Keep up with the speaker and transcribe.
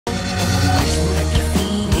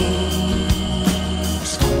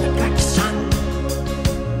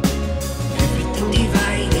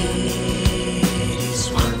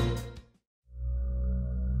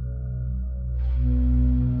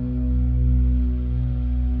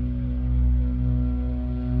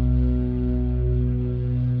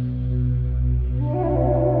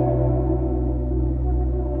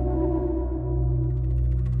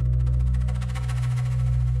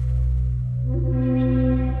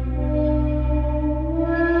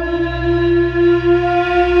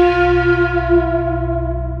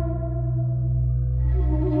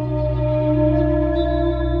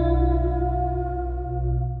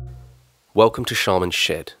Welcome to Shaman's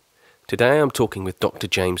Shed. Today I'm talking with Dr.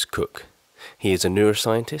 James Cooke. He is a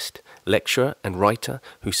neuroscientist, lecturer and writer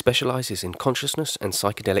who specialises in consciousness and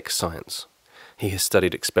psychedelic science. He has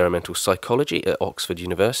studied experimental psychology at Oxford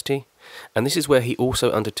University, and this is where he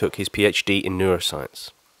also undertook his PhD in neuroscience.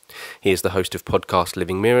 He is the host of podcast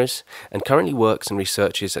Living Mirrors and currently works and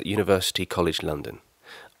researches at University College London.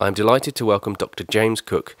 I'm delighted to welcome Dr. James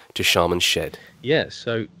Cooke to Shaman's Shed. Yeah,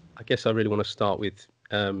 so I guess I really want to start with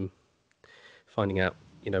finding out,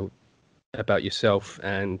 about yourself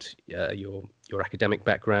and your academic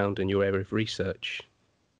background and your area of research.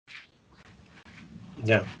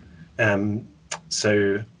 Yeah.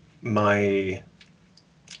 So my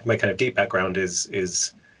kind of deep background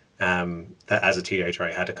is that as a teenager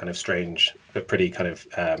I had a kind of strange but pretty kind of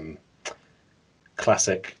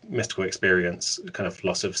classic mystical experience, kind of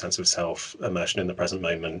loss of sense of self, immersion in the present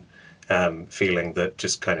moment, feeling that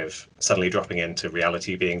just kind of suddenly dropping into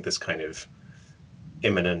reality being this kind of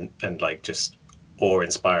imminent and like just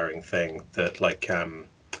awe-inspiring thing that like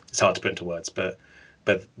it's hard to put into words, but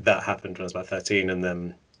that happened when I was about 13, and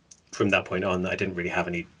then from that point on I didn't really have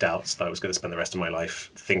any doubts that I was going to spend the rest of my life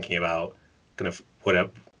thinking about kind of whatever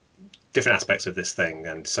different aspects of this thing,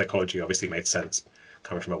 and psychology obviously made sense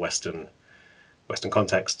coming from a Western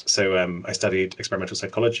context. So I studied experimental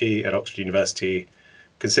psychology at Oxford University,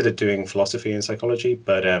 considered doing philosophy and psychology,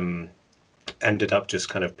 but ended up just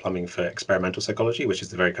kind of plumbing for experimental psychology, which is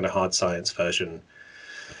the very kind of hard science version.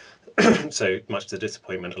 So much to the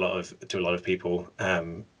disappointment to a lot of people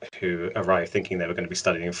who arrived thinking they were going to be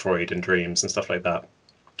studying Freud and dreams and stuff like that.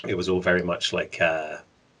 It was all very much like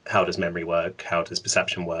how does memory work, how does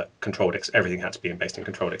perception work, everything had to be based in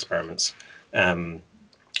controlled experiments. And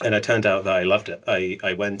it turned out that I loved it.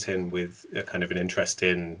 I went in with a kind of an interest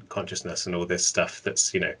in consciousness and all this stuff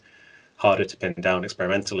that's harder to pin down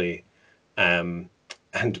experimentally. And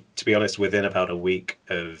to be honest, within about a week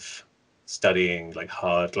of studying like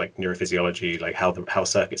hard like neurophysiology, like how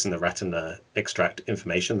circuits in the retina extract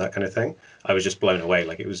information, that kind of thing, I was just blown away.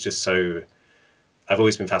 Like it was just so. I've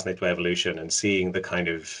always been fascinated by evolution, and seeing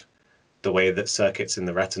the way that circuits in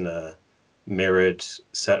the retina mirrored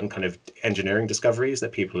certain kind of engineering discoveries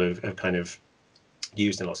that people have kind of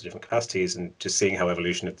used in lots of different capacities, and just seeing how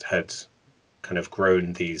evolution had kind of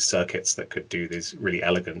grown these circuits that could do these really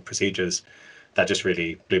elegant procedures, that just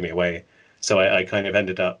really blew me away. So I kind of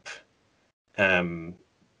ended up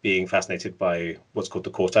being fascinated by what's called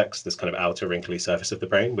the cortex, this kind of outer wrinkly surface of the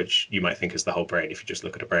brain, which you might think is the whole brain if you just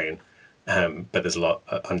look at a brain, but there's a lot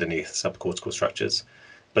underneath subcortical structures.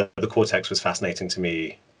 But the cortex was fascinating to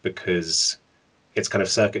me because its kind of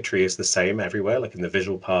circuitry is the same everywhere, like in the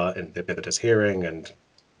visual part and the bit that does hearing and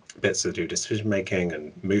bits that do decision making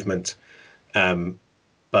and movement.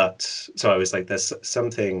 But so I was like, there's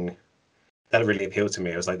something that really appealed to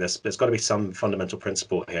me. I was like, there's got to be some fundamental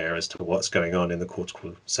principle here as to what's going on in the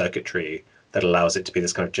cortical circuitry that allows it to be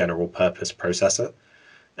this kind of general purpose processor.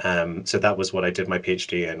 So that was what I did my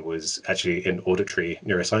PhD in, was actually in auditory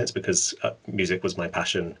neuroscience, because music was my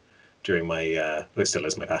passion during my, it still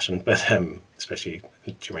is my passion, but especially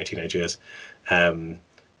during my teenage years. So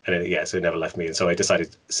it never left me. And so I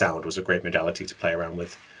decided sound was a great modality to play around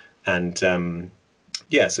with. And I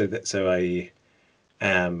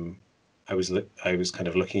was kind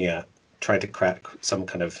of looking at trying to crack some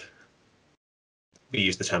kind of, we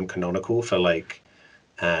use the term canonical for like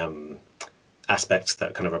aspects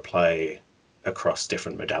that kind of apply across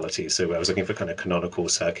different modalities. So I was looking for kind of canonical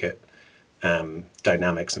circuit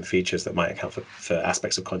dynamics and features that might account for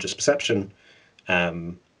aspects of conscious perception.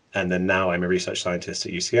 And then now I'm a research scientist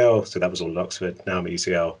at UCL, so that was all at Oxford. Now I'm at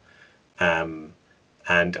UCL.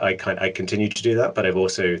 And I continue to do that, but I've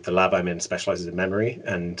also, the lab I'm in specialises in memory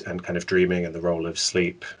and kind of dreaming and the role of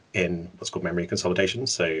sleep in what's called memory consolidation.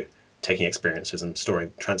 So taking experiences and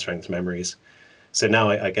transferring to memories. So now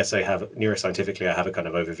I guess I have, neuroscientifically, I have a kind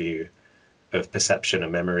of overview of perception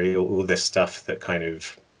and memory, all this stuff that kind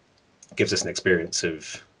of gives us an experience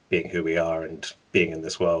of being who we are and being in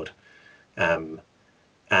this world. And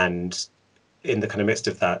in the kind of midst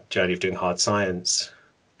of that journey of doing hard science,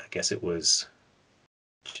 I guess it was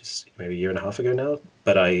just maybe a year and a half ago now,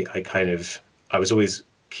 but I was always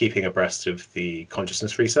keeping abreast of the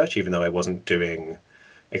consciousness research, even though I wasn't doing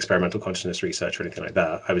experimental consciousness research or anything like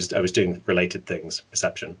that. I was doing related things,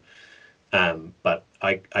 perception. But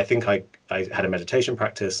I think I had a meditation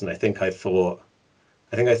practice, and I think I thought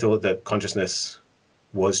that consciousness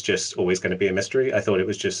was just always going to be a mystery. I thought it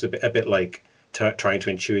was just a bit like trying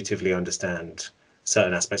to intuitively understand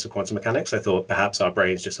certain aspects of quantum mechanics. I thought perhaps our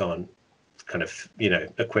brains just aren't kind of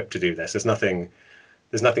equipped to do this. There's nothing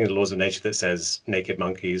there's nothing in the laws of nature that says naked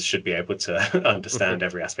monkeys should be able to understand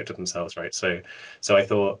every aspect of themselves, right? So I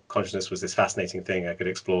thought consciousness was this fascinating thing I could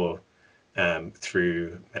explore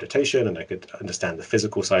through meditation, and I could understand the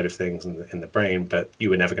physical side of things in the brain, but you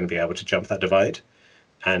were never going to be able to jump that divide.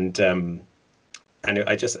 And one day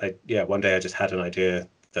I just had an idea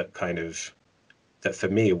that that for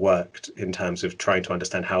me worked in terms of trying to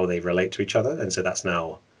understand how they relate to each other. And so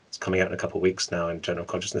it's coming out in a couple of weeks now in General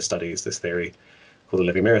Consciousness Studies, this theory called the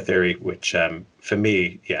living mirror theory, which for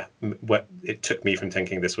me, it took me from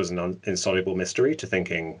thinking this was an insoluble mystery to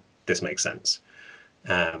thinking this makes sense.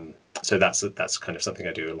 So that's kind of something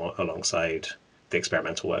I do alongside the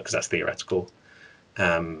experimental work, because that's theoretical.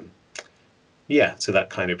 So that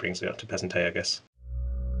kind of brings me up to present day, I guess.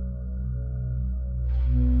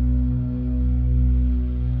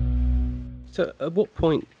 So at what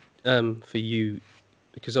point for you,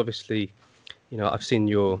 because obviously, I've seen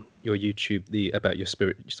your YouTube about your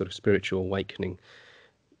sort of spiritual awakening.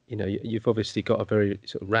 You've obviously got a very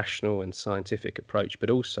sort of rational and scientific approach, but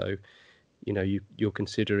also, you're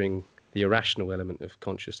considering the irrational element of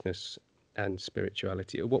consciousness and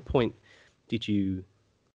spirituality. At what point did you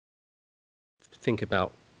think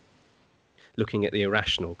about looking at the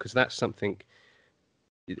irrational? Because that's something,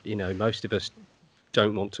 most of us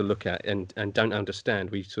don't want to look at and don't understand.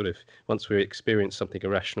 We sort of, once we experience something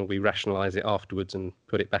irrational, we rationalize it afterwards and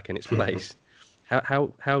put it back in its place.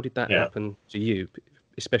 How did that happen to you,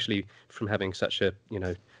 especially from having such a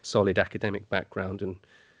solid academic background? And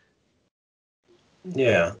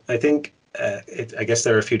I think I guess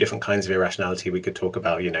there are a few different kinds of irrationality we could talk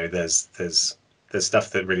about. There's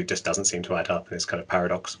stuff that really just doesn't seem to add up, and it's kind of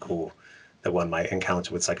paradoxical, that one might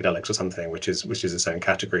encounter with psychedelics or something, which is its own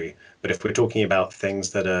category. But if we're talking about things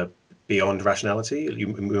that are beyond rationality, we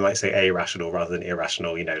might say irrational rather than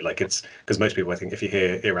irrational. It's because most people, I think, if you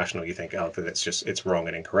hear irrational, you think, oh, that it's wrong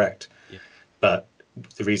and incorrect. Yeah. But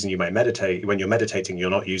the reason you might meditate, when you're meditating, you're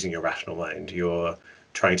not using your rational mind. You're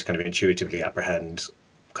trying to kind of intuitively apprehend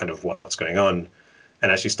kind of what's going on.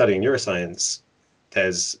 And actually studying neuroscience,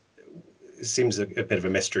 it seems a bit of a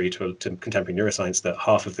mystery to contemporary neuroscience that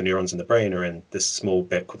half of the neurons in the brain are in this small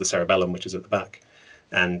bit called the cerebellum, which is at the back.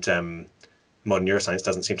 And modern neuroscience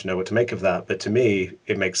doesn't seem to know what to make of that. But to me,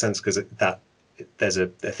 it makes sense, because there's a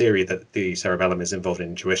theory that the cerebellum is involved in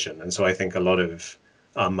intuition. And so I think a lot of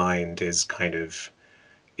our mind is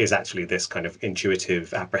actually this kind of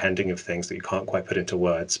intuitive apprehending of things that you can't quite put into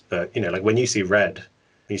words. But like when you see red,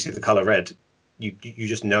 when you see the color red, you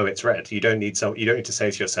just know it's red. You don't need to say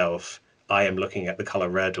to yourself, I am looking at the color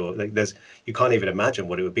red, or you can't even imagine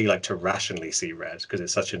what it would be like to rationally see red, because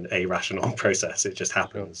it's such an irrational process. It just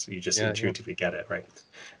happens. Sure. You just intuitively get it, right?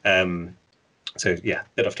 So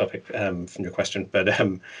bit off topic from your question, but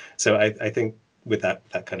so I think with that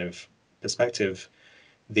kind of perspective,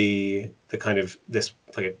 the kind of this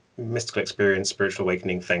like mystical experience, spiritual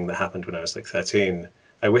awakening thing that happened when I was like 13.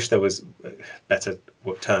 I wish there was better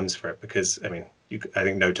terms for it, because I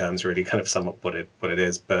think no terms really kind of sum up what it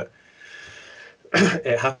is, but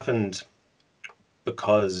it happened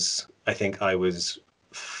because I think I was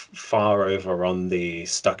far over on the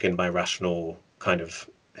stuck in my rational kind of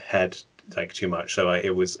head, like too much. So I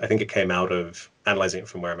think it came out of analyzing it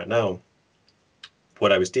from where I'm at now.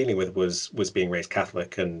 What I was dealing with was being raised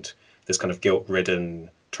Catholic, and this kind of guilt-ridden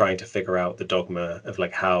trying to figure out the dogma of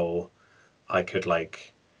like how I could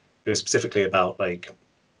it was specifically about like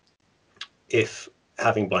if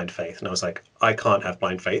having blind faith, and I was like, I can't have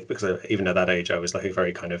blind faith, because even at that age I was like a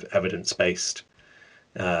very kind of evidence-based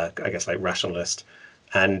I guess like rationalist,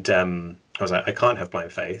 and I was like, I can't have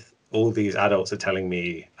blind faith. All these adults are telling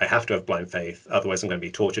me I have to have blind faith, otherwise I'm going to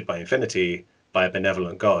be tortured by infinity by a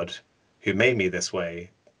benevolent God who made me this way,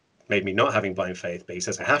 made me not having blind faith, but he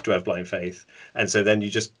says I have to have blind faith. And so then you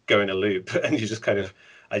just go in a loop, and you just kind of,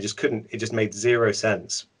 I just couldn't, it just made zero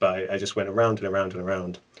sense, but I just went around and around and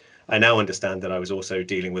around. I now understand that I was also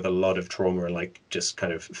dealing with a lot of trauma and like just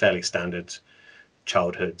kind of fairly standard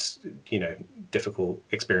childhood, difficult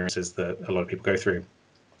experiences that a lot of people go through.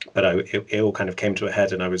 But it all kind of came to a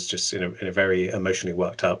head, and I was just in a very emotionally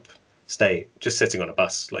worked up state, just sitting on a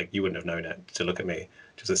bus, like you wouldn't have known it to look at me,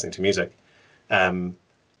 just listening to music. And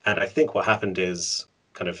I think what happened is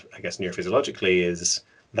kind of, I guess, neurophysiologically, is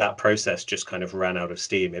that process just kind of ran out of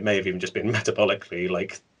steam. It may have even just been metabolically,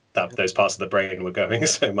 like that those parts of the brain were going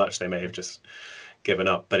so much they may have just given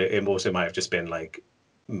up. But it also might have just been like,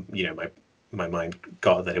 my mind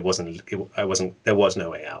got that there was no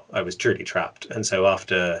way out. I was truly trapped. And so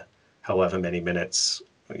after however many minutes,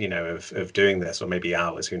 of doing this, or maybe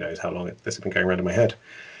hours, who knows how long this has been going around in my head,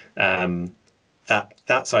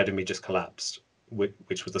 that side of me just collapsed,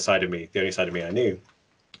 which was the only side of me I knew.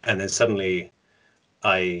 And then suddenly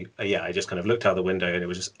I just kind of looked out the window and it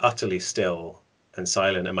was just utterly still and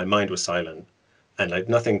silent, and my mind was silent, and like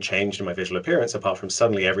nothing changed in my visual appearance apart from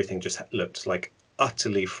suddenly everything just looked like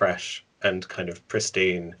utterly fresh and kind of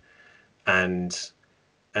pristine, and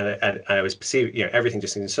and I was perceiving, everything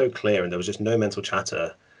just seemed so clear, and there was just no mental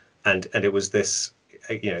chatter, and it was this,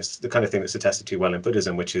 it's the kind of thing that's attested to well in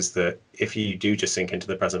Buddhism, which is that if you do just sink into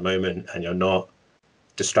the present moment and you're not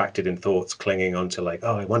distracted in thoughts, clinging on to like,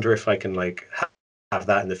 oh, I wonder if I can like have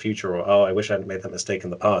that in the future, or oh, I wish I hadn't made that mistake in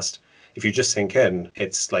the past. If you just sink in,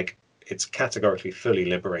 it's like it's categorically fully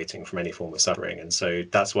liberating from any form of suffering, and so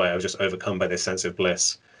that's why I was just overcome by this sense of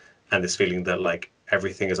bliss and this feeling that like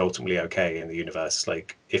everything is ultimately okay in the universe.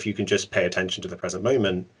 Like if you can just pay attention to the present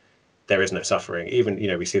moment, there is no suffering. Even,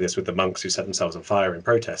 we see this with the monks who set themselves on fire in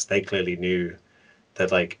protest. They clearly knew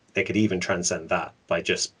that like they could even transcend that by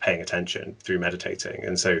just paying attention through meditating.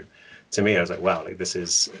 And so to me, I was like, wow, like this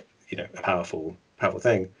is, a powerful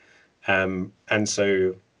thing. And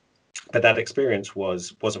so, but that experience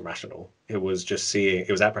wasn't rational. It was just it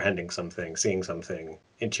was apprehending something, seeing something,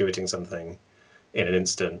 intuiting something in an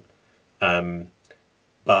instant.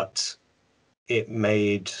 But it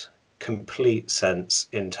made complete sense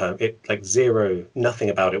nothing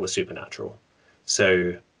about it was supernatural.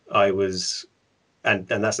 So I was, and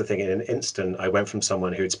that's the thing, in an instant, I went from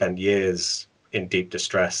someone who had spent years in deep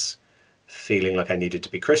distress, feeling like I needed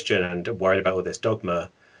to be Christian and worried about all this dogma.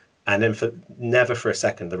 And then never for a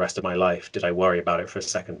second, the rest of my life, did I worry about it for a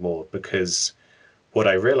second more, because what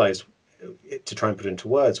I realized, to try and put into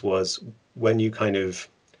words, was when you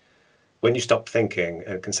stop thinking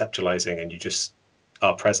and conceptualizing and you just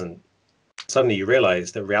are present, suddenly you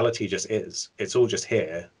realize that reality just is. It's all just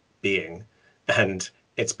here, being, and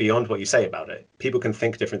it's beyond what you say about it. People can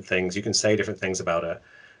think different things, you can say different things about it.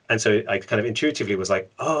 And so I kind of intuitively was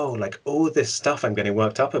like, oh, like all this stuff I'm getting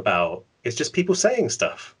worked up about, it's just people saying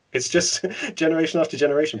stuff. It's just generation after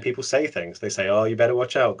generation, people say things. They say, oh, you better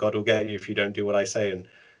watch out. God will get you if you don't do what I say. And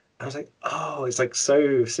I was like, oh, it's like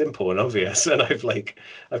so simple and obvious. And I've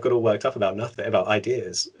got all worked up about nothing, about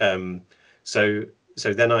ideas. So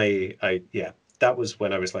then yeah, that was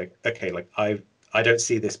when I was like, okay, like I don't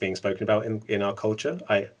see this being spoken about in our culture.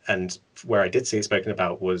 And where I did see it spoken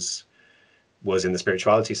about was in the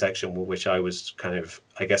spirituality section, which I was kind of,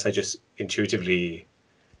 I guess I just intuitively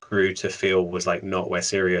grew to feel was like not where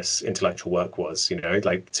serious intellectual work was,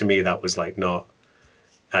 like to me that was like not,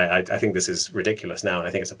 I think this is ridiculous now, and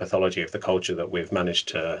I think it's a pathology of the culture that we've managed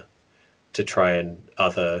to try and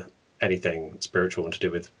other anything spiritual and to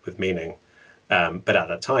do with meaning. But at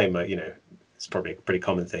that time, it's probably a pretty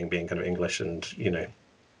common thing being kind of English and,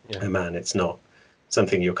 a man, it's not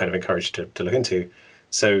something you're kind of encouraged to look into.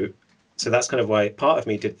 So that's kind of why part of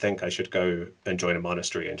me did think I should go and join a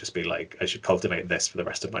monastery and just be like, I should cultivate this for the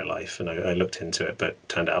rest of my life. And I looked into it, but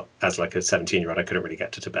turned out as like a 17-year-old, I couldn't really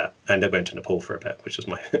get to Tibet. And I went to Nepal for a bit, which was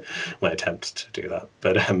my my attempt to do that.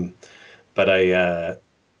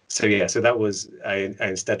 So that was, I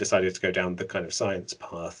instead decided to go down the kind of science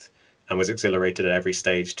path, and was exhilarated at every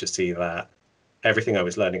stage to see that everything I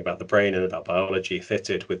was learning about the brain and about biology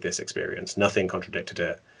fitted with this experience. Nothing contradicted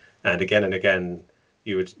it. And again,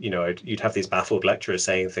 you'd have these baffled lecturers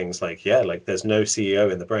saying things like, yeah, like there's no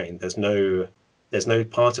CEO in the brain. There's no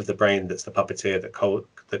part of the brain that's the puppeteer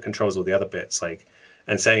that controls all the other bits, like,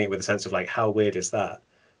 and saying it with a sense of like, how weird is that?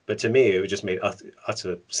 But to me, it just made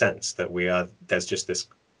utter sense that there's just this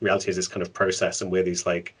reality is this kind of process, and we're these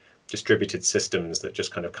like distributed systems that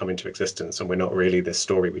just kind of come into existence, and we're not really this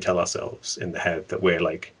story we tell ourselves in the head that we're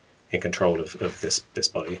like in control of this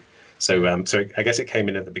body. So I guess it came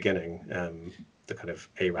in at the beginning, the kind of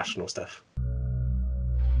irrational stuff.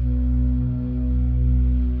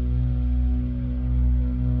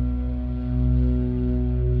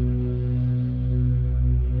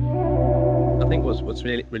 I think what's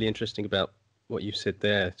really really interesting about what you said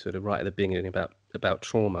there, sort of right at the beginning about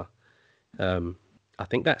trauma, I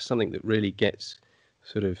think that's something that really gets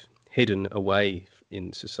sort of hidden away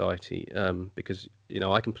in society, because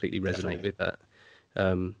I completely resonate with that.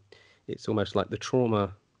 It's almost like the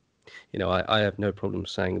trauma. I have no problem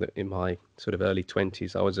saying that in my sort of early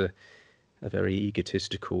 20s, I was a very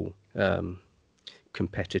egotistical,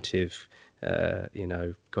 competitive,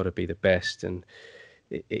 got to be the best, and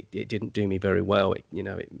it didn't do me very well.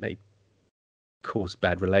 It caused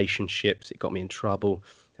bad relationships. It got me in trouble,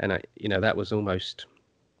 and that was almost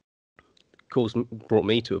brought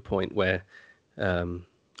me to a point where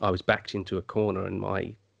I was backed into a corner, and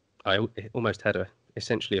I almost had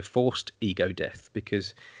essentially a forced ego death,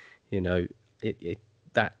 because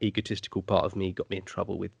that egotistical part of me got me in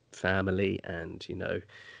trouble with family, and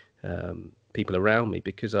people around me,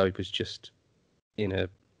 because I was just in a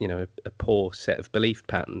a poor set of belief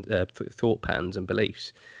patterns, thought patterns and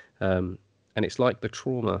beliefs. And it's like the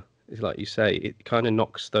trauma, it's like you say, it kind of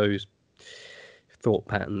knocks those thought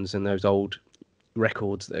patterns and those old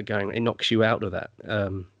records that are going, it knocks you out of that.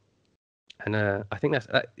 And I think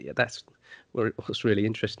that's what's really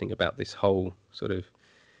interesting about this whole sort of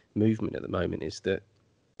movement at the moment, is that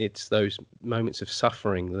it's those moments of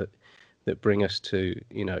suffering that bring us to,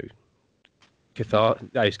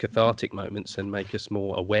 those cathartic moments, and make us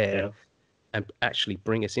more aware, Yeah. and actually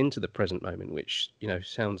bring us into the present moment, which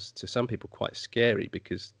sounds to some people quite scary,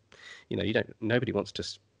 because nobody wants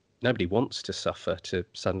to suffer, to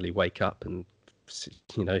suddenly wake up and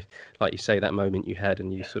like you say, that moment you had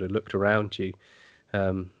and you sort of looked around you.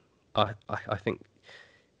 I think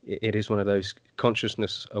it is one of those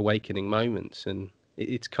consciousness awakening moments, and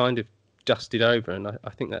it's kind of dusted over, and I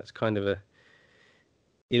think that's kind of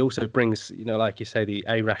it also brings, like you say, the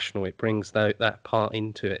irrational, it brings that part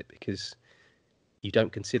into it, because you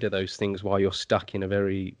don't consider those things while you're stuck in a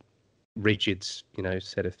very rigid,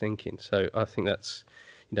 set of thinking. So I think that's,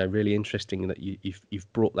 really interesting that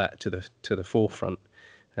you've brought that to the forefront,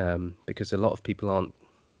 because a lot of people aren't,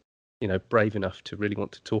 brave enough to really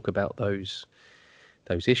want to talk about those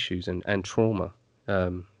issues and trauma.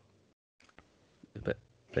 But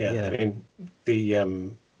Yeah, yeah. I mean,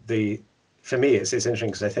 the for me, it's interesting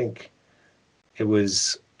because I think it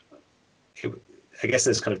was, I guess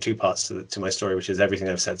there's kind of two parts to my story, which is everything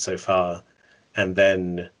I've said so far, and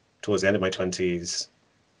then towards the end of my 20s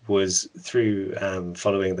was through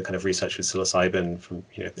following the kind of research with psilocybin from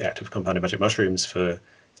the active compounded magic mushrooms, for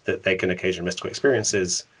that they can occasion mystical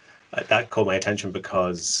experiences. That caught my attention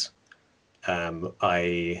because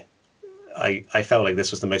I felt like this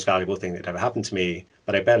was the most valuable thing that ever happened to me,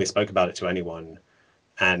 but I barely spoke about it to anyone,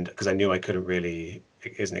 and because I knew I couldn't really,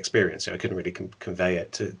 as an experience, I couldn't really convey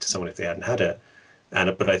it to someone if they hadn't had it.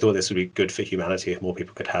 But I thought this would be good for humanity if more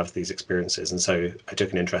people could have these experiences, and so I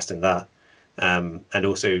took an interest in that. And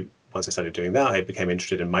also, once I started doing that, I became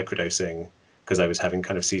interested in microdosing, because I was having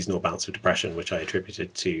kind of seasonal bouts of depression, which I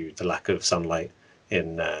attributed to the lack of sunlight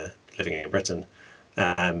in living in Britain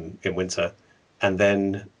in winter. And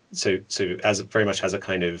then, so as very much as a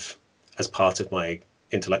kind of, as part of my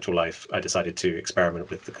intellectual life, I decided to experiment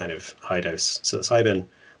with the kind of high dose psilocybin,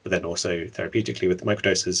 but then also therapeutically with the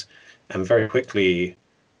microdoses. And very quickly,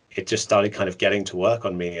 it just started kind of getting to work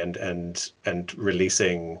on me, and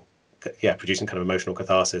releasing, producing kind of emotional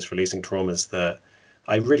catharsis, releasing traumas that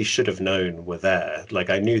I really should have known were there. Like,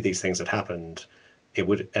 I knew these things had happened. It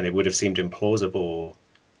would have seemed implausible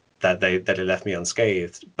that it left me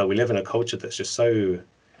unscathed. But we live in a culture that's just so,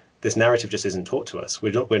 this narrative just isn't taught to us.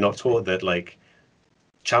 We're not taught that, like,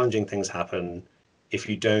 challenging things happen. If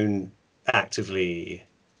you don't actively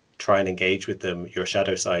try and engage with them, your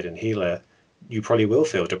shadow side, and heal it, you probably will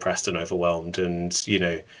feel depressed and overwhelmed, and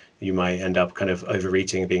you might end up kind of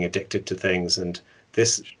overeating, being addicted to things. And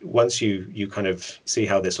this, once you kind of see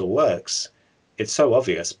how this all works, it's so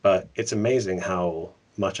obvious, but it's amazing how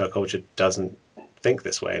much our culture doesn't think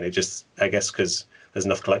this way. And it just, I guess, because there's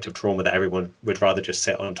enough collective trauma that everyone would rather just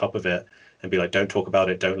sit on top of it and be like, don't talk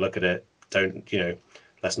about it, don't look at it, don't,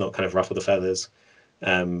 let's not kind of ruffle the feathers.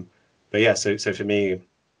 But yeah, so for me,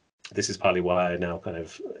 this is partly why I now kind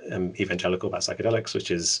of am evangelical about psychedelics, which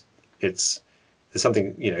is, there's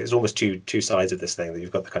something, it's almost two sides of this thing, that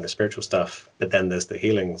you've got the kind of spiritual stuff, but then there's the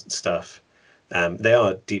healing stuff. They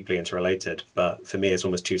are deeply interrelated, but for me, it's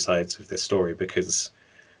almost two sides of this story, because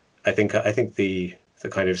I think the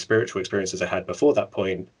kind of spiritual experiences I had before that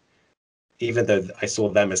point, even though I saw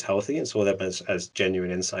them as healthy and saw them as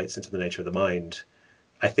genuine insights into the nature of the mind,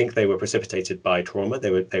 I think they were precipitated by trauma.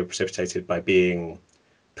 They were precipitated by being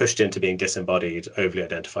pushed into being disembodied, overly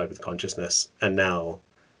identified with consciousness. And now,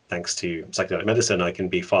 thanks to psychedelic medicine, I can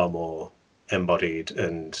be far more embodied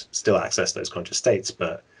and still access those conscious states.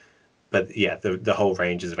 But yeah, the whole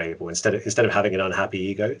range is available. Instead of having an unhappy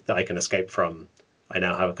ego that I can escape from, I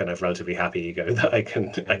now have a kind of relatively happy ego that I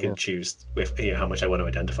can choose with how much I want to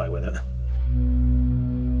identify with it.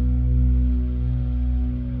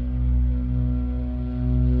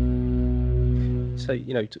 So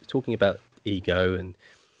talking about ego and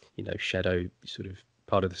shadow, sort of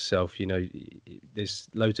part of the self, there's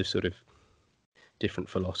loads of sort of different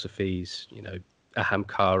philosophies,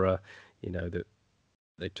 ahamkara, that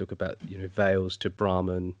they talk about, veils to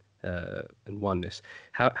Brahman, and oneness.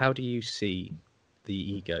 How do you see the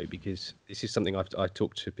ego? Because this is something I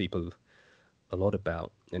talk to people a lot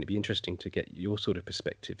about, and it'd be interesting to get your sort of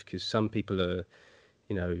perspective, because some people are,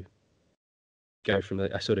 go from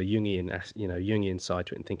a sort of Jungian side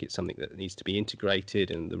to it and think it's something that needs to be integrated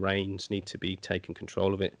and the reins need to be taken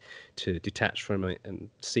control of it, to detach from it and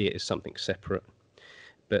see it as something separate.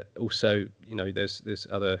 But also, there's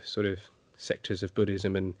other sort of sectors of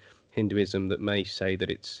Buddhism and Hinduism that may say that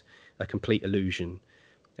it's a complete illusion,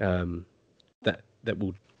 that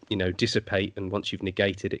will dissipate, and once you've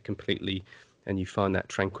negated it completely and you find that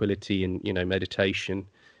tranquility and meditation,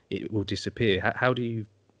 it will disappear. How do you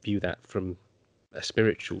view that from a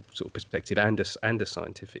spiritual sort of perspective and a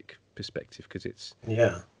scientific perspective? Because it's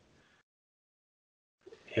Yeah,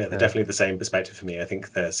 they're definitely the same perspective for me. I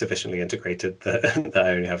think they're sufficiently integrated that, that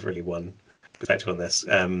I only have really one perspective on this.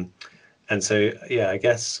 And so, yeah, I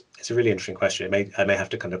guess it's a really interesting question. I may have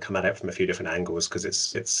to kind of come at it from a few different angles because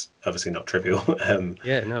it's obviously not trivial.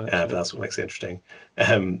 Yeah, no, But absolutely. that's what makes it interesting.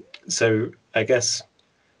 So I guess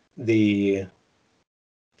there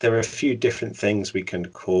are a few different things we can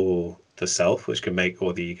call the self, which can make,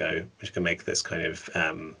 or the ego, which can make this kind of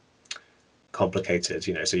complicated.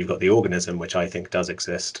 So you've got the organism, which I think does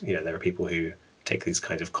exist. There are people who take these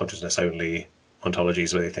kind of consciousness only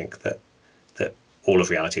ontologies where they think that all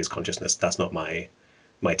of reality is consciousness. That's not my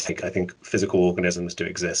take. I think physical organisms do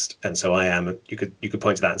exist, and so I am. You could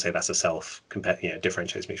point to that and say that's a self.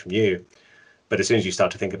 Differentiates me from you. But as soon as you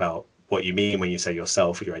start to think about what you mean when you say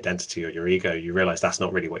yourself or your identity or your ego, you realize that's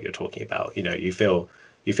not really what you're talking about. You feel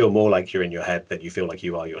more like you're in your head than you feel like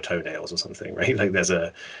you are your toenails or something, right? Like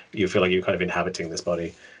you feel like you're kind of inhabiting this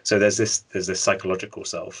body. So there's this psychological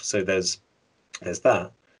self. So there's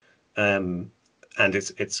that. And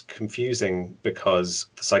it's confusing because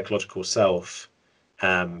the psychological self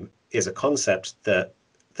is a concept that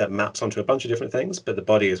maps onto a bunch of different things, but the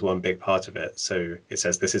body is one big part of it. So it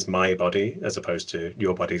says this is my body as opposed to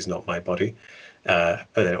your body is not my body. But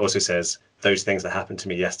then it also says those things that happened to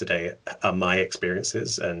me yesterday are my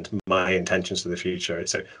experiences and my intentions for the future.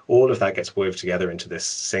 So all of that gets woven together into this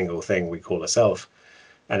single thing we call a self.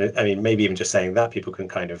 And I mean, maybe even just saying that, people can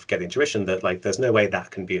kind of get the intuition that like there's no way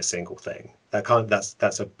that can be a single thing.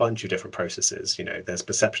 That's a bunch of different processes. There's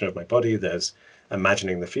perception of my body, there's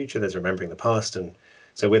imagining the future, there's remembering the past. And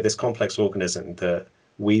so we're this complex organism that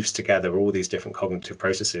weaves together all these different cognitive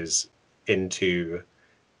processes into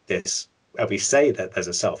this. We say that there's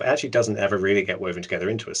a self. It actually doesn't ever really get woven together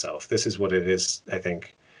into a self. This is what it is, I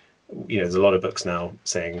think. There's a lot of books now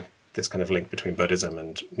saying this kind of link between Buddhism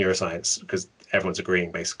and neuroscience, because everyone's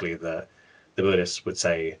agreeing basically that the Buddhists would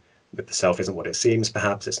say that the self isn't what it seems.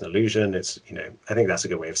 Perhaps it's an illusion. I think that's a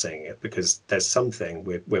good way of saying it, because there's something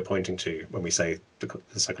we're pointing to when we say the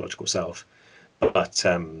psychological self, but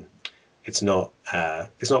it's not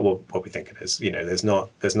what we think it is. There's not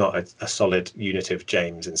a solid unitive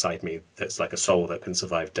James inside me that's like a soul that can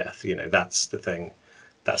survive death. That's the thing.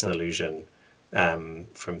 That's an illusion.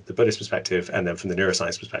 From the Buddhist perspective, and then from the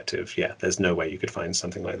neuroscience perspective, there's no way you could find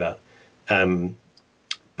something like that.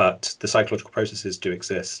 But the psychological processes do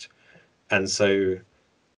exist. And so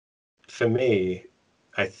for me,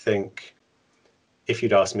 I think if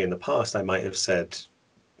you'd asked me in the past, I might have said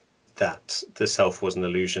that the self was an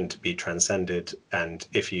illusion to be transcended. And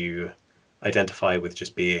if you identify with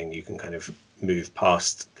just being, you can kind of move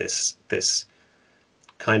past this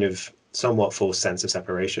kind of somewhat false sense of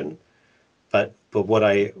separation. But what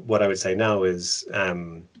I would say now is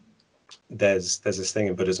there's this thing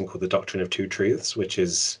in Buddhism called the doctrine of two truths, which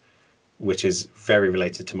is very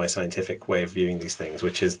related to my scientific way of viewing these things,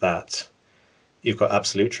 which is that you've got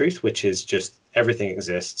absolute truth, which is just everything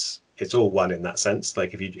exists. It's all one in that sense.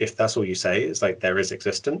 Like if that's all you say is like there is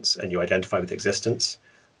existence and you identify with existence,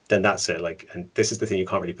 then that's it. Like, and this is the thing you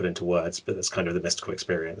can't really put into words, but that's kind of the mystical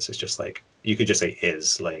experience. It's just like you could just say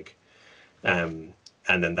is, like, and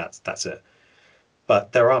then that's it.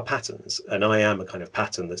 But there are patterns, and I am a kind of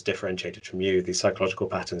pattern that's differentiated from you. These psychological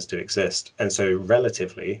patterns do exist. And so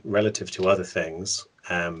relative to other things,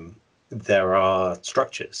 there are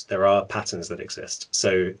structures, there are patterns that exist.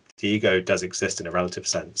 So the ego does exist in a relative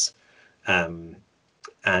sense. And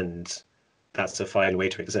that's a fine way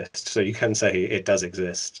to exist. So you can say it does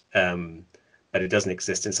exist, but it doesn't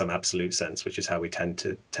exist in some absolute sense, which is how we tend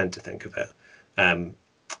to think of it.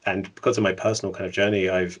 And because of my personal kind of journey,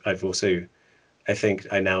 I've also, I think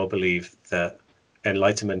I now believe that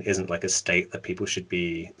enlightenment isn't like a state that people should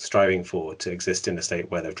be striving for, to exist in a state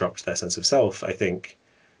where they've dropped their sense of self. I think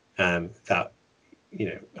that,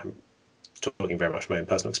 I'm talking very much from my own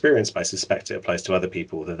personal experience, but I suspect it applies to other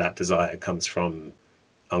people, that desire comes from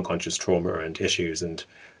unconscious trauma and issues, and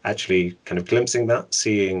actually kind of glimpsing that,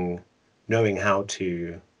 knowing how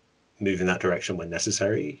to move in that direction when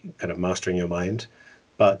necessary, kind of mastering your mind,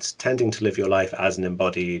 but tending to live your life as an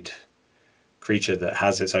embodied creature that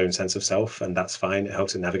has its own sense of self, and that's fine. It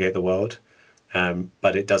helps it navigate the world,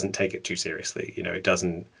 but it doesn't take it too seriously. It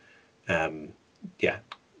doesn't,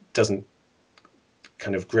 doesn't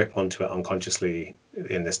kind of grip onto it unconsciously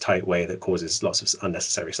in this tight way that causes lots of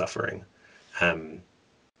unnecessary suffering.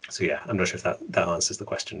 So yeah, I'm not sure if that answers the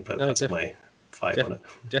question, but No, that's my vibe on it.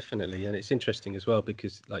 Definitely, and it's interesting as well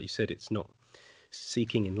because, like you said, it's not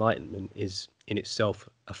seeking enlightenment is in itself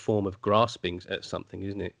a form of grasping at something,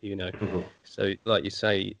 isn't it? Mm-hmm. So, like you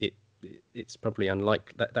say, it's probably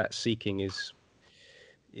unlike that seeking is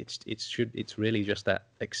it's really just that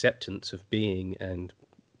acceptance of being and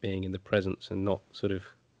being in the presence, and not sort of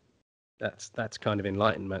that's kind of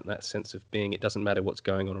enlightenment, that sense of being. It doesn't matter what's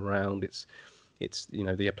going on around. It's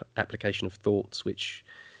the application of thoughts which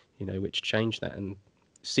which change that, and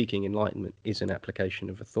seeking enlightenment is an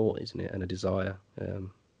application of a thought, isn't it, and a desire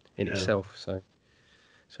in itself. So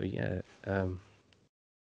yeah,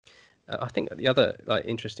 I think the other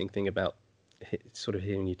interesting thing about sort of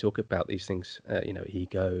hearing you talk about these things,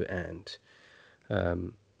 ego and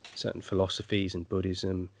certain philosophies and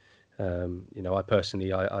Buddhism. I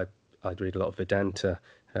personally, I'd read a lot of Vedanta.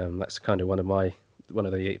 That's kind of one of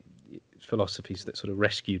the philosophies that sort of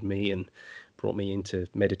rescued me and brought me into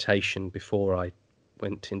meditation before I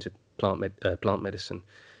went into plant medicine.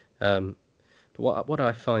 But what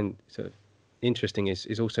I find sort of interesting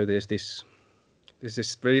is also there's this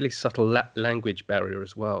really subtle language barrier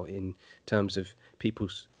as well in terms of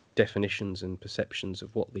people's definitions and perceptions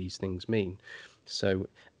of what these things mean. So,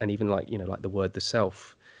 and even like the word the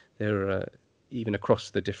self, there are even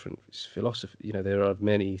across the different philosophy, there are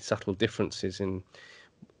many subtle differences in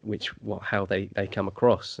how they come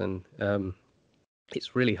across, and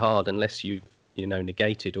it's really hard unless you've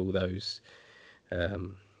negated all those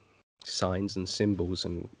signs and symbols,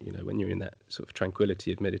 and when you're in that sort of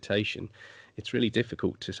tranquility of meditation, it's really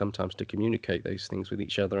difficult to sometimes to communicate those things with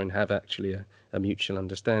each other and have actually a mutual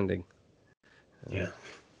understanding. Yeah.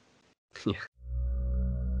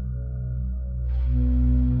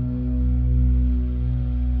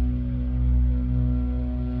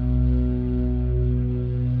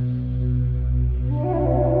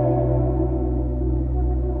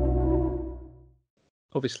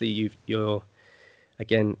 Obviously you've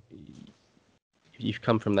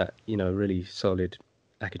come from that really solid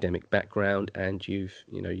academic background, and you've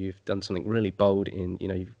done something really bold in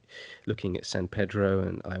looking at San Pedro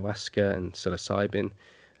and ayahuasca and psilocybin.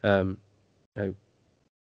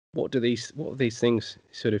 What have these things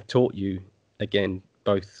sort of taught you, again,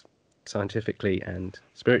 both scientifically and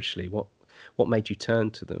spiritually? What made you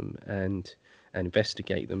turn to them and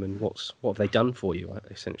investigate them, and what have they done for you,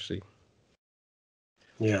 essentially?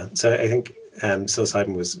 Yeah, so I think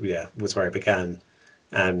psilocybin was where I began,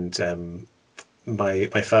 and my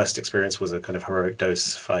first experience was a kind of heroic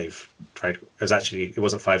dose, 5 dried. It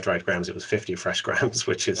wasn't 5 dried grams; it was 50 fresh grams,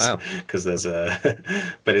 which is because there's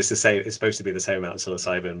but it's the same. It's supposed to be the same amount of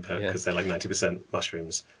psilocybin, but because they're like 90%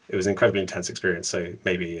 mushrooms, it was an incredibly intense experience. So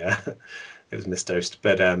maybe it was misdosed,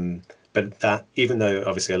 but that, even though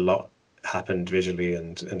obviously a lot happened visually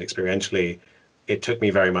and experientially, it took me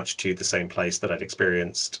very much to the same place that I'd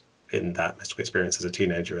experienced in that mystical experience as a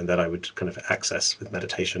teenager, and that I would kind of access with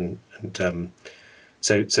meditation. And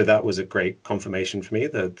so that was a great confirmation for me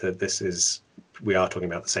that we are talking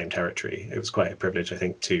about the same territory. It was quite a privilege, I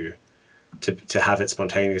think, to have it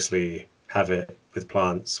spontaneously, have it with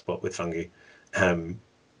plants, with fungi, and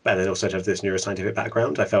then also to have this neuroscientific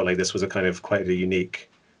background. I felt like this was a kind of quite a unique,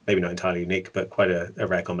 maybe not entirely unique, but quite a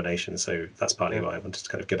rare combination. So that's partly why I wanted to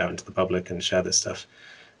kind of get out into the public and share this stuff,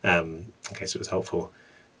 in case it was helpful.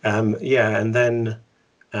 And then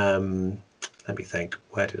let me think,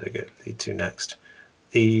 where did I lead to next?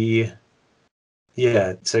 So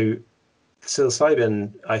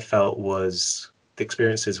psilocybin, I felt, the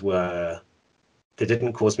experiences they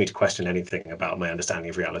didn't cause me to question anything about my understanding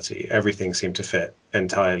of reality. Everything seemed to fit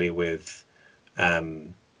entirely with how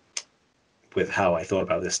I thought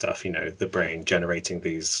about this stuff. The brain generating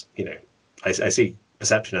these, I see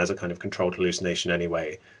perception as a kind of controlled hallucination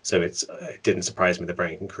anyway. So it didn't surprise me the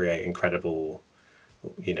brain can create incredible,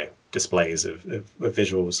 displays of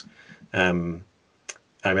visuals.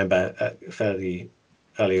 I remember fairly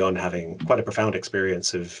early on having quite a profound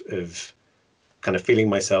experience of kind of feeling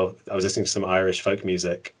myself. I was listening to some Irish folk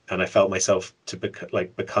music, and I felt myself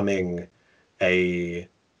becoming a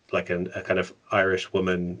kind of Irish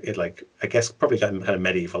woman in, I guess probably kind of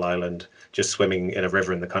medieval Ireland, just swimming in a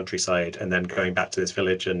river in the countryside, and then going back to this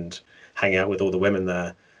village and hanging out with all the women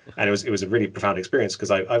there. And it was a really profound experience,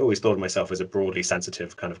 because I've always thought of myself as a broadly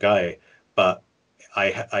sensitive kind of guy, but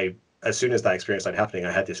I as soon as that experience started happening,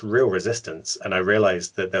 I had this real resistance, and I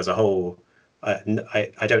realized that there's a whole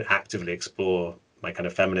I don't actively explore my kind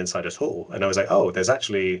of feminine side at all. And I was like, oh, there's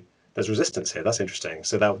resistance here. That's interesting.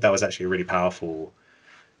 So that was actually a really powerful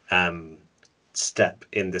um, step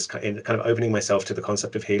in this in kind of opening myself to the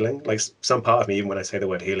concept of healing. Like some part of me, even when I say the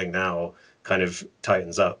word healing now, kind of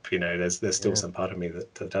tightens up. You know, there's still some part of me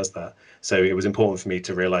that does that. So it was important for me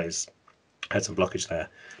to realize I had some blockage there.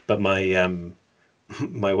 But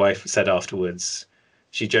my wife said afterwards,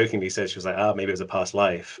 she jokingly said, she was like, maybe it was a past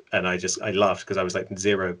life. And I laughed because I was like,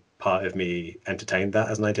 zero part of me entertained that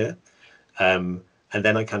as an idea. And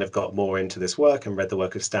then I kind of got more into this work and read the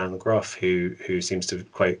work of Stan Groff, who seems to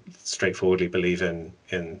quite straightforwardly believe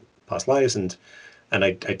in past lives. And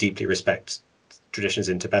I deeply respect traditions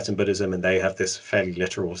in Tibetan Buddhism, and they have this fairly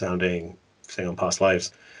literal sounding thing on past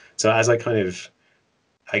lives. So as I kind of,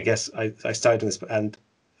 I guess I started in this, and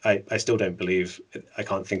I still don't believe, I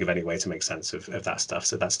can't think of any way to make sense of that stuff.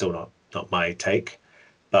 So that's still not my take.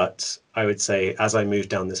 But I would say as I moved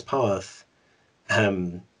down this path,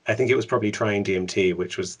 I think it was probably trying DMT,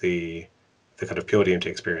 which was the kind of pure DMT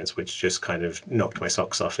experience, which just kind of knocked my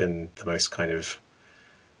socks off in the most kind of,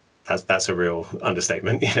 that's a real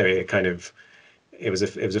understatement. You know, it was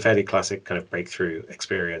a fairly classic kind of breakthrough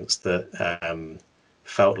experience that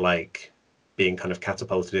felt like being kind of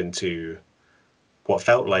catapulted into what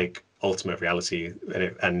felt like ultimate reality.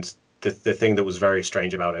 And the thing that was very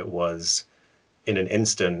strange about it was, in an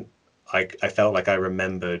instant, I felt like I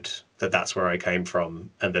remembered that that's where I came from,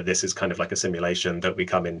 and that this is kind of like a simulation that we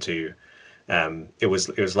come into. It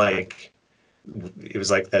was like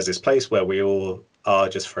there's this place where we all are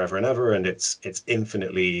just forever and ever, and it's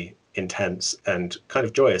infinitely intense and kind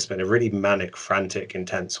of joyous, but in a really manic, frantic,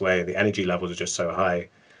 intense way. The energy levels are just so high.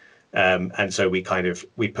 And so we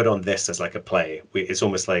put on this as like a play. It's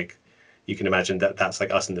almost like you can imagine that that's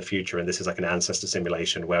like us in the future, and this is like an ancestor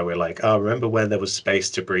simulation where we're like, oh, remember when there was space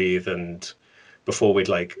to breathe, and before we'd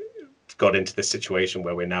like got into this situation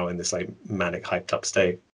where we're now in this like manic, hyped up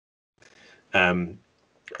state. And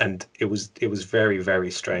it was very,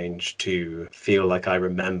 very strange to feel like I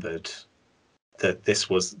remembered that this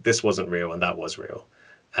wasn't real and that was real.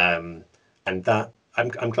 And that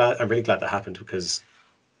I'm really glad that happened, because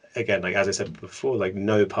again, like as I said before, like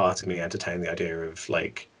no part of me entertained the idea of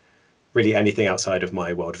like really anything outside of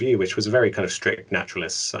my worldview, which was a very kind of strict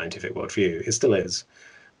naturalist scientific worldview. It still is.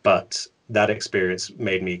 But that experience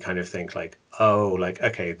made me kind of think like, oh, like,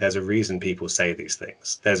 okay, there's a reason people say these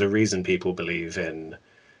things. There's a reason people believe in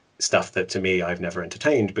stuff that to me I've never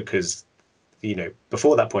entertained, because, you know,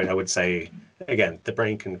 before that point I would say, again, the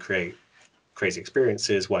brain can create crazy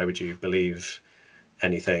experiences. Why would you believe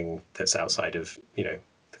anything that's outside of, you know,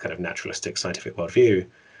 the kind of naturalistic scientific worldview?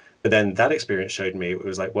 But then that experience showed me, it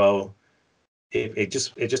was like, well, it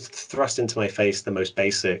just thrust into my face the most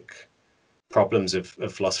basic problems of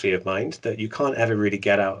philosophy of mind that you can't ever really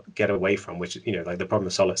get away from, which, you know, like the problem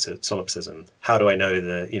of solipsism. How do I know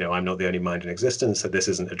that, you know, I'm not the only mind in existence, that this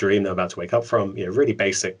isn't a dream that I'm about to wake up from? You know, really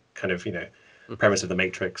basic kind of, you know, premise of the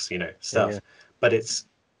Matrix, you know, stuff. But it's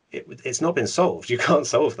not been solved. You can't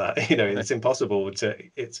solve that. You know, it's impossible to.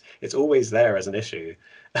 It's always there as an issue,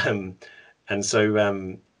 and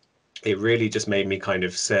so it really just made me kind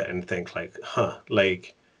of sit and think like,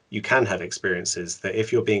 like you can have experiences that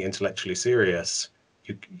if you're being intellectually serious,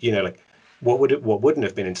 you know, like what wouldn't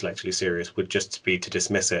have been intellectually serious would just be to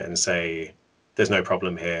dismiss it and say, there's no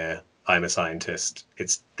problem here. I'm a scientist.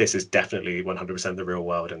 This is definitely 100% the real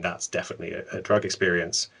world, and that's definitely a drug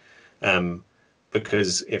experience.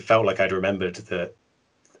 Because it felt like I'd remembered that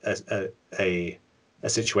a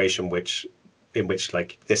situation in which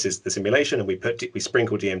like this is the simulation, and we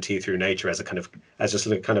sprinkle DMT through nature as just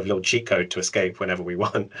a kind of little cheat code to escape whenever we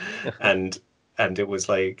want, and it was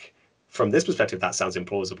like, from this perspective that sounds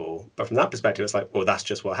implausible, but from that perspective it's like, well, that's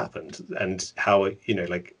just what happened, and how, you know,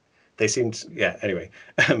 like they seemed, anyway.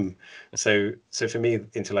 So for me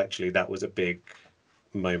intellectually that was a big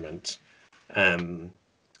moment. And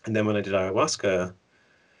then when I did ayahuasca,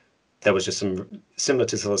 there was just some, similar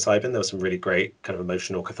to psilocybin, there was some really great kind of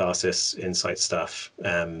emotional catharsis, insight stuff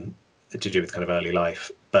to do with kind of early life.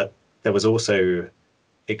 But there was also,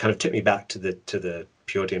 it kind of took me back to the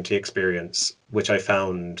pure DMT experience, which I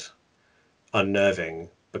found unnerving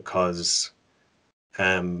because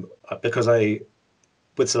with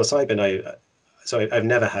psilocybin, I've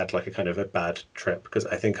never had like a kind of a bad trip, because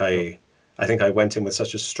I think I went in with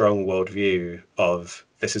such a strong worldview of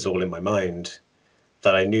this is all in my mind,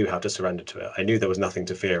 that I knew how to surrender to it. I knew there was nothing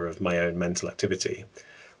to fear of my own mental activity.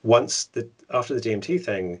 After the DMT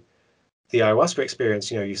thing, the ayahuasca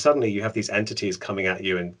experience, you know, you have these entities coming at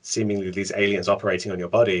you and seemingly these aliens operating on your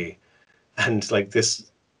body, and like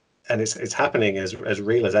this it's happening as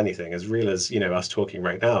real as anything, as real as, you know, us talking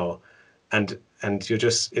right now. And you're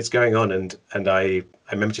just, it's going on. And I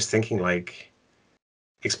remember just thinking, like,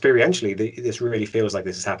 experientially, this really feels like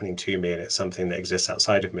this is happening to me, and it's something that exists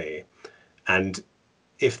outside of me. And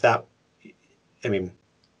if that, I mean,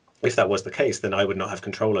 if that was the case, then I would not have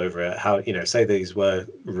control over it. How, you know, say these were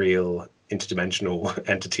real interdimensional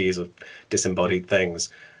entities of disembodied things.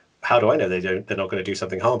 How do I know they're not going to do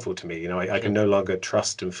something harmful to me? You know, I can no longer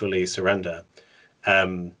trust and fully surrender.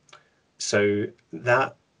 Um, so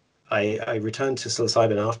that I returned to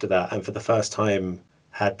psilocybin after that, and for the first time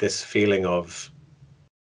had this feeling of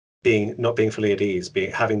being not being fully at ease,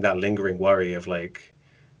 being having that lingering worry of like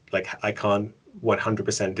I can't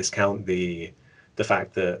 100% discount the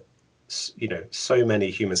fact that, you know, so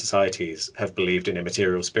many human societies have believed in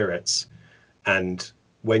immaterial spirits. And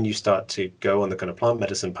when you start to go on the kind of plant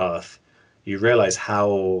medicine path, you realize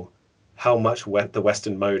how much the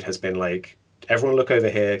Western mode has been like, everyone look over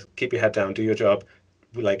here, keep your head down, do your job,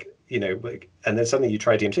 like, you know, like, and then suddenly you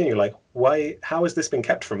try DMT and you're like, why, how has this been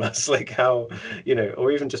kept from us? Like, how, you know,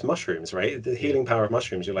 or even just mushrooms, right? The healing power of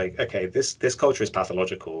mushrooms. You're like, okay, this culture is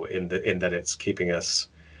pathological in that it's keeping us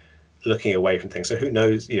looking away from things. So who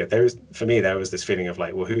knows, you know, for me, there was this feeling of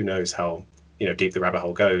like, well, who knows how, you know, deep the rabbit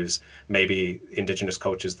hole goes. Maybe indigenous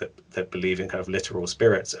cultures that believe in kind of literal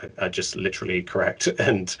spirits are just literally correct,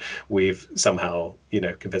 and we've somehow, you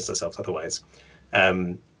know, convinced ourselves otherwise.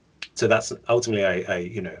 um so that's ultimately,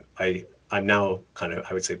 I'm now kind of,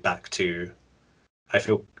 I would say, back to, I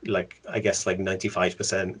feel like, I guess, like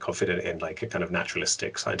 95% confident in like a kind of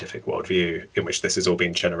naturalistic scientific worldview in which this is all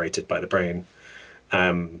being generated by the brain.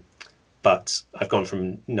 um but I've gone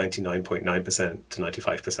from 99.9% to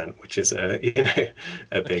 95%, which is a, you know,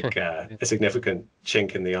 a big a significant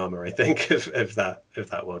chink in the armor, I think, of that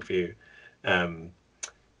worldview. Um,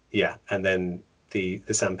 yeah, and then the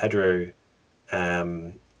San Pedro,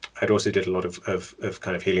 um, I'd also did a lot of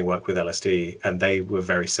kind of healing work with LSD, and they were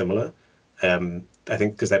very similar. I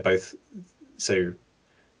think because they're both so,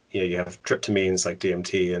 you know, you have tryptamines like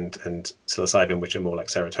DMT and psilocybin, which are more like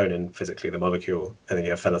serotonin, physically the molecule, and then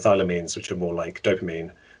you have phenethylamines, which are more like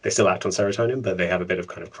dopamine. They still act on serotonin, but they have a bit of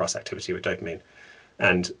kind of cross activity with dopamine.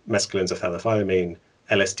 And mescaline's a phenethylamine.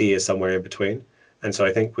 LSD is somewhere in between. And so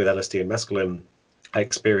I think with LSD and mescaline,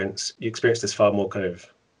 you experience this far more kind of,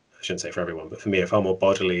 I shouldn't say for everyone, but for me, a far more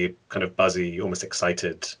bodily, kind of buzzy, almost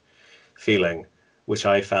excited feeling, which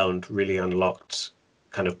I found really unlocked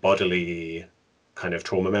kind of bodily kind of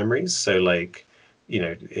trauma memories. So like, you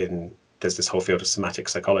know, there's this whole field of somatic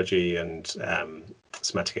psychology and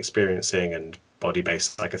somatic experiencing and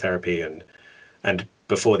body-based psychotherapy, and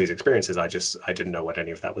before these experiences, I didn't know what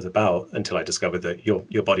any of that was about until I discovered that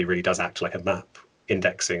your body really does act like a map,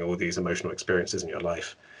 indexing all these emotional experiences in your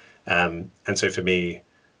life. And so for me,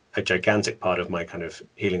 a gigantic part of my kind of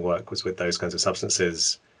healing work was with those kinds of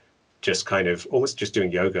substances, just kind of almost just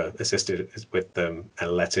doing yoga assisted with them,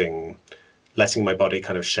 and letting my body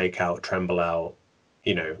kind of shake out, tremble out,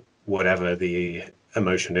 you know, whatever the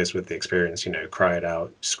emotion is with the experience, you know, cry it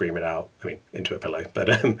out, scream it out, I mean, into a pillow,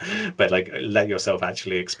 but like, let yourself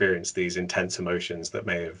actually experience these intense emotions that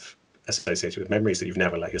may have associated with memories that you've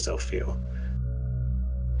never let yourself feel.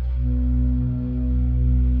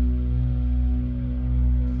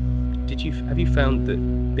 Have you found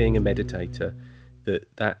that being a meditator,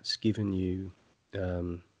 that's given you,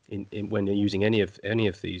 when you're using any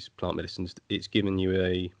of these plant medicines, it's given you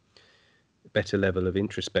a better level of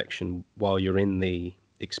introspection while you're in the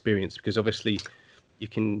experience? Because obviously you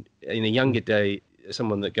can, in a younger day,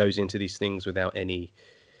 someone that goes into these things without any,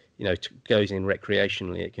 you know, goes in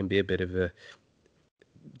recreationally, it can be a bit of a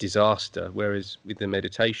disaster, whereas with the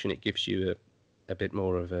meditation it gives you a bit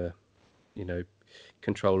more of a, you know,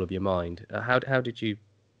 control of your mind. How did you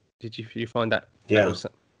find that Yeah, was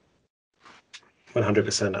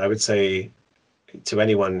 100%. I would say to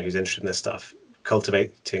anyone who's interested in this stuff,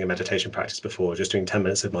 cultivating a meditation practice before, just doing 10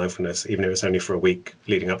 minutes of mindfulness, even if it's only for a week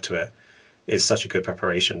leading up to it, is such a good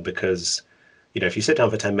preparation. Because, you know, if you sit down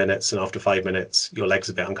for 10 minutes and after 5 minutes your legs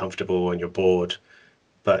are a bit uncomfortable and you're bored,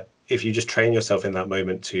 but if you just train yourself in that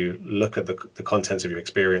moment to look at the contents of your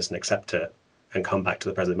experience and accept it and come back to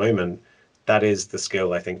the present moment, that is the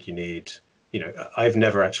skill I think you need. You know, I've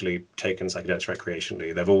never actually taken psychedelics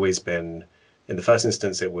recreationally. They've always been, in the first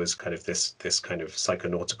instance, it was kind of this kind of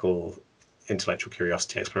psychonautical intellectual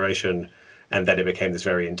curiosity exploration, and then it became this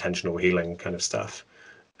very intentional healing kind of stuff.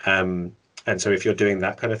 And so if you're doing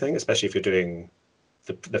that kind of thing, especially if you're doing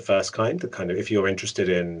the first kind, the kind of, if you're interested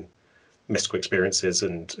in mystical experiences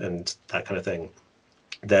and that kind of thing,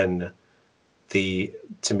 then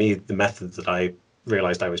to me, the method that I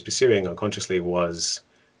realized I was pursuing unconsciously was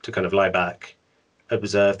to kind of lie back,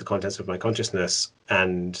 observe the contents of my consciousness,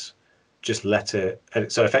 and just let it.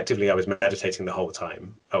 And so effectively, I was meditating the whole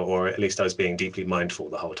time, or at least I was being deeply mindful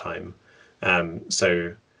the whole time.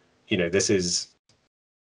 So, this is,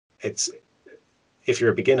 it's, if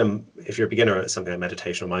you're a beginner at something like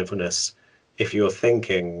meditation or mindfulness, if you're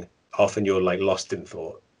thinking, often you're like lost in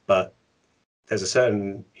thought. But there's a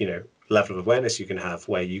certain, level of awareness you can have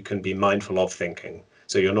where you can be mindful of thinking.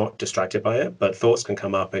 So you're not distracted by it, but thoughts can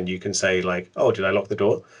come up and you can say like, oh, did I lock the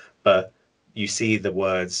door? But you see the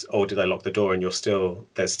words, oh, did I lock the door? And there's still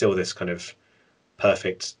this kind of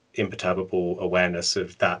perfect, imperturbable awareness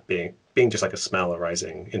of that being just like a smell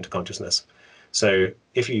arising into consciousness. So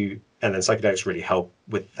and then psychedelics really help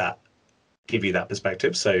with that, give you that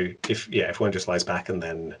perspective. So if one just lies back and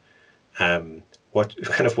then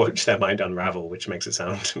watch their mind unravel, which makes it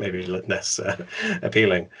sound maybe less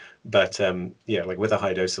appealing. But like with a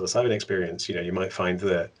high dose psilocybin experience, you might find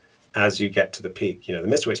that as you get to the peak, the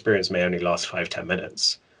mystical experience may only last 5-10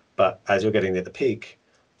 minutes, but as you're getting near the peak,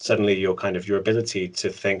 suddenly your ability to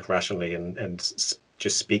think rationally and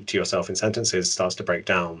just speak to yourself in sentences starts to break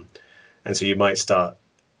down. And so you might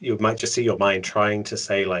just see your mind trying to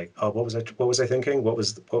say like, oh, what was I thinking?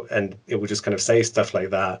 And it will just kind of say stuff like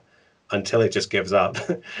that until it just gives up.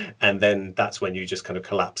 And then that's when you just kind of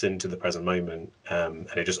collapse into the present moment. And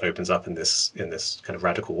it just opens up in this kind of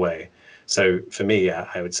radical way. So for me,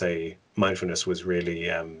 I would say mindfulness was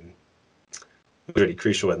really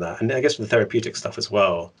crucial in that. And I guess for the therapeutic stuff as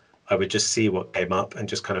well, I would just see what came up and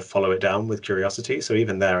just kind of follow it down with curiosity. So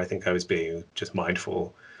even there, I think I was being just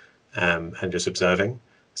mindful and just observing.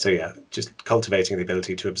 So yeah, just cultivating the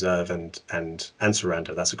ability to observe and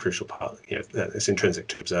surrender. That's a crucial part. It's intrinsic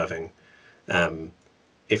to observing.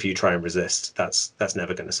 If you try and resist, that's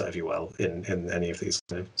never going to serve you well in any of these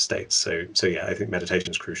kind of states. So yeah, I think meditation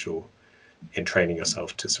is crucial in training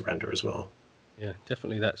yourself to surrender as well. Yeah,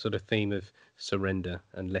 definitely that sort of theme of surrender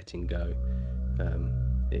and letting go.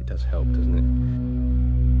 It does help, doesn't it?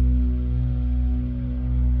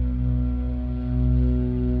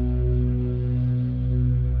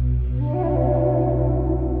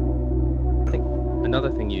 Another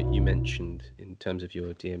thing you mentioned in terms of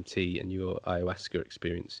your DMT and your ayahuasca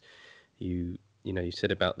experience, you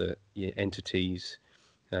said about the entities,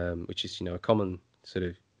 which is a common sort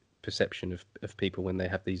of perception of people when they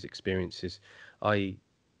have these experiences. I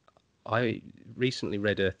recently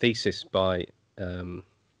read a thesis by Brian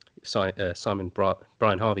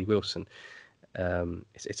Harvey Wilson.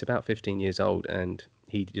 It's about 15 years old, and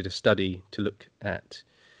he did a study to look at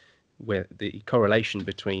where the correlation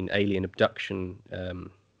between alien abduction,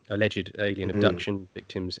 alleged alien abduction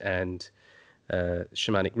victims, and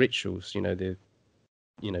shamanic rituals. The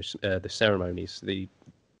ceremonies, the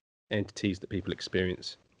entities that people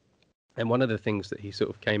experience. And one of the things that he sort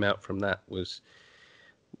of came out from that was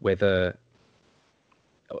whether,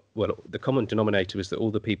 well, the common denominator was that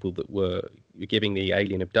all the people that were giving the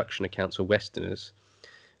alien abduction accounts were Westerners,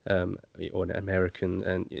 or American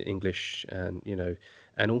and English, and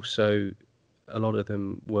and also a lot of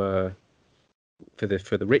them were for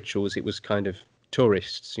the rituals. It was kind of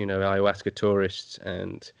tourists, ayahuasca tourists,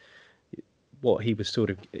 and what he was sort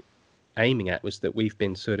of aiming at was that we've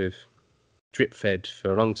been sort of drip fed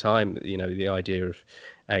for a long time, the idea of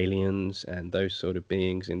aliens and those sort of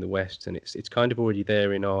beings in the West, and it's kind of already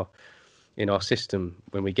there in our system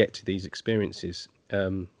when we get to these experiences.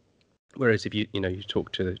 Whereas if you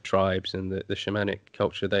talk to the tribes and the shamanic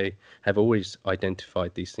culture, they have always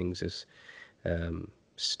identified these things as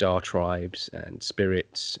star tribes and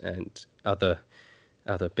spirits and other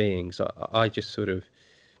beings. I just sort of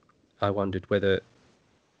wondered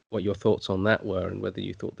what your thoughts on that were, and whether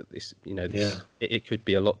you thought that this it could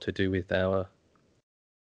be a lot to do with our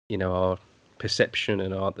our perception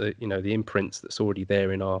and our the imprints that's already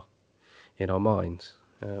there in our minds,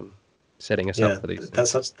 setting us up for these things. That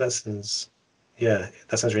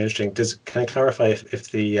sounds really interesting. Can I clarify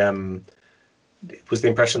if the was the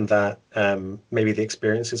impression that maybe the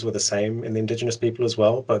experiences were the same in the indigenous people as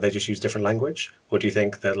well, but they just use different language? Or do you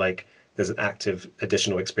think that like there's an active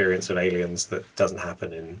additional experience of aliens that doesn't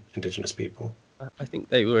happen in indigenous people? I think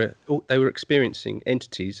they were experiencing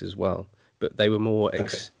entities as well, but they were more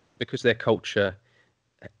because their culture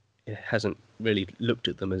hasn't really looked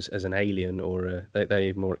at them as an alien, or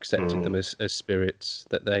they more accepted them as spirits,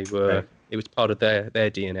 that they were it was part of their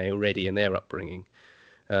DNA already in their upbringing.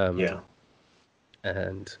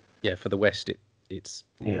 And for the West it's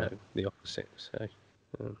the opposite. So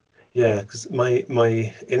because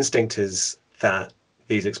my instinct is that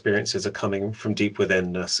these experiences are coming from deep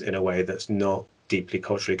within us in a way that's not deeply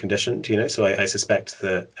culturally conditioned, you know. So I suspect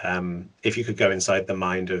that if you could go inside the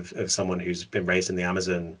mind of someone who's been raised in the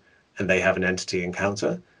Amazon and they have an entity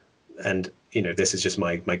encounter, and you know, this is just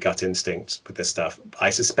my gut instinct with this stuff, I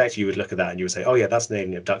suspect you would look at that and you would say, oh yeah, that's an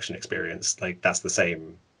alien abduction experience, like that's the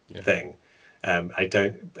same thing. And I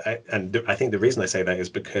think the reason I say that is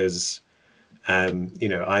because you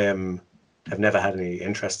know, have never had any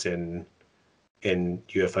interest in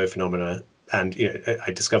UFO phenomena. And you know,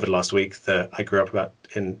 I discovered last week that I grew up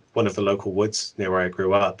in one of the local woods near where I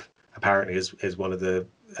grew up. Apparently, is one of the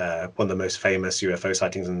most famous UFO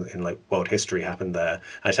sightings in like world history happened there.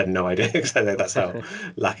 I just had no idea because I know that's how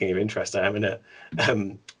lacking of interest I am in it.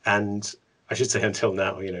 And I should say until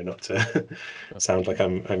now, you know, not to sound like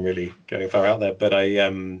I'm really going far out there, but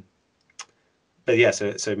but yeah,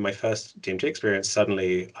 so my first DMT experience,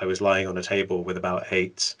 suddenly I was lying on a table with about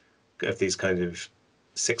 8 of these kind of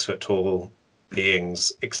 6 foot tall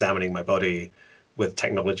beings examining my body with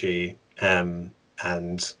technology, and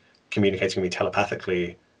communicating with me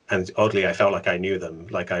telepathically. And oddly, I felt like I knew them,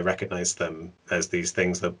 like I recognized them as these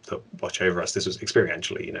things that watch over us. This was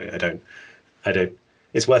experientially, you know. I don't.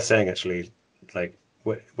 It's worth saying actually, like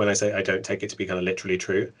when I say I don't take it to be kind of literally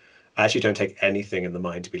true, I actually don't take anything in the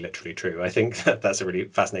mind to be literally true. I think that that's a really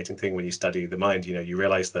fascinating thing when you study the mind. You know, you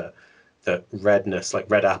realize that redness, like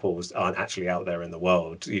red apples, aren't actually out there in the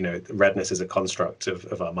world. You know, redness is a construct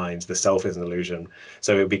of our minds. The self is an illusion.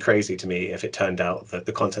 So it would be crazy to me if it turned out that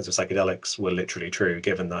the contents of psychedelics were literally true,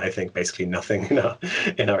 given that I think basically nothing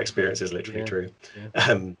in our experience is literally true.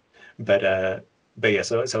 But yeah,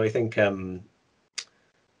 so I think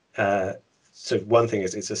so one thing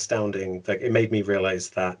is, it's astounding. Like, it made me realize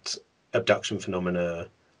that abduction phenomena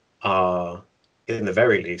are, in the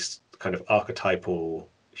very least, kind of archetypal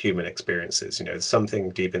human experiences. You know, there's something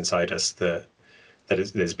deep inside us that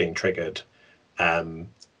is being triggered. You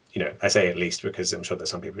know, I say at least because I'm sure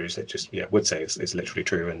there's some people who say would say it's literally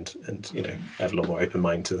true, and you know, I have a lot more open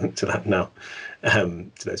mind to that now,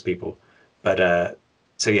 to those people. But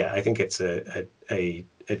so yeah, I think it's a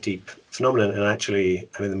deep phenomenon. And actually,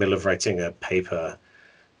 I'm in the middle of writing a paper,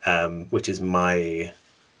 which is my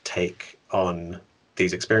take on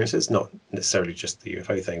these experiences, not necessarily just the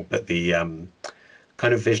UFO thing, but the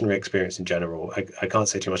kind of visionary experience in general. I can't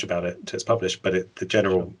say too much about it until it's published, but the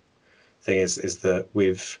general thing is that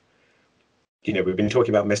we've been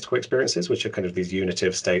talking about mystical experiences, which are kind of these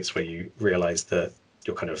unitive states where you realize that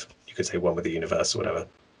you're kind of, you could say, one with the universe or whatever.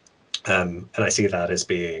 And I see that as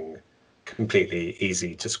being completely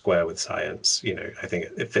easy to square with science. You know, I think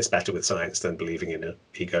it fits better with science than believing in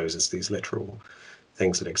egos as these literal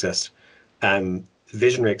things that exist.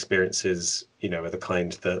 Visionary experiences, you know, are the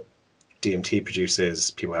kind that DMT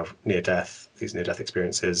produces. People have these near-death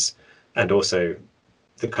experiences, and also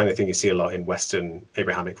the kind of thing you see a lot in Western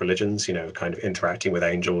Abrahamic religions, you know, kind of interacting with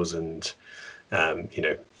angels and, you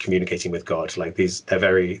know, communicating with God. Like they're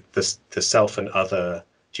very, the self and other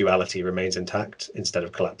duality remains intact instead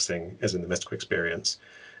of collapsing as in the mystical experience.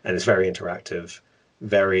 And it's very interactive,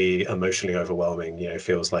 very emotionally overwhelming. You know, it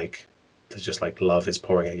feels like there's just like love is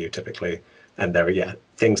pouring at you typically. And there are,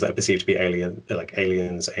 things that are perceived to be alien, like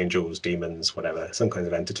aliens, angels, demons, whatever, some kinds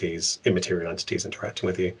of entities, immaterial entities interacting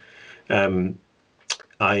with you.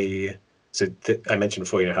 I mentioned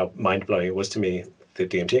before, you know, how mind-blowing it was to me, the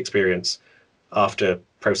DMT experience. After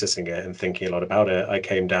processing it and thinking a lot about it, I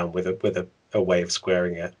came down with a way of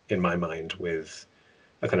squaring it in my mind with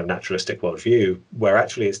a kind of naturalistic worldview, where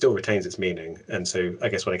actually it still retains its meaning. And so I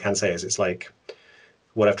guess what I can say is, it's like,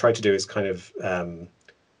 what I've tried to do is kind of,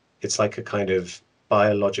 it's like a kind of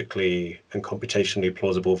biologically and computationally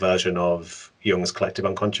plausible version of Jung's collective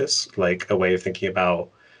unconscious, like a way of thinking about,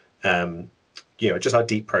 you know, just our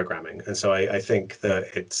deep programming. And so I think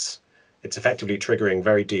that it's effectively triggering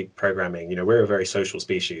very deep programming. You know, we're a very social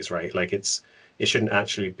species, right? Like it shouldn't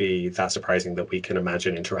actually be that surprising that we can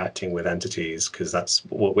imagine interacting with entities, because that's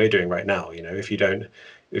what we're doing right now. You know, if you don't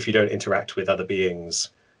interact with other beings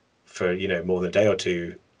for, you know, more than a day or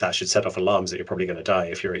two, that should set off alarms that you're probably going to die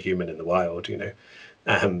if you're a human in the wild, you know.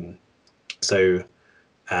 So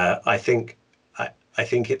I think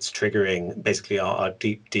it's triggering basically our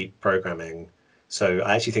deep programming. So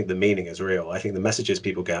I actually think the meaning is real. I think the messages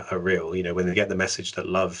people get are real. You know, when they get the message that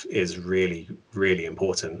love is really, really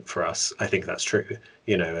important for us, I think that's true.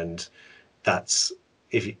 You know, and that's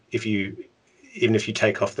even if you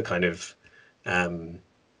take off the kind of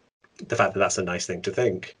the fact that that's a nice thing to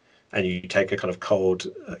think, and you take a kind of cold,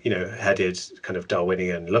 you know, headed kind of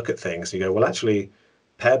Darwinian look at things, you go, well, actually,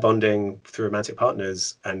 pair bonding through romantic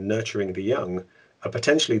partners and nurturing the young are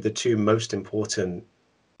potentially the two most important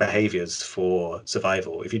behaviors for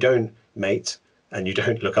survival. If you don't mate and you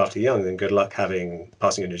don't look after the young, then good luck passing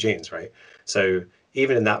on your genes, right? So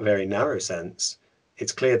even in that very narrow sense,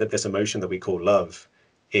 it's clear that this emotion that we call love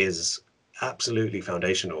is absolutely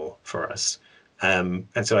foundational for us. And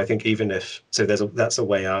so I think that's a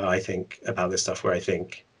way I think about this stuff, where I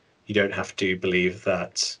think you don't have to believe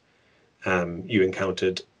that you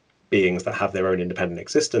encountered beings that have their own independent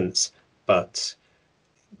existence, but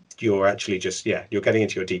you're actually just, you're getting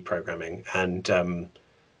into your deep programming. And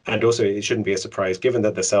also it shouldn't be a surprise, given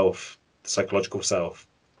that the psychological self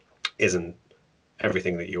isn't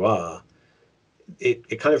everything that you are.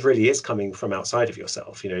 It kind of really is coming from outside of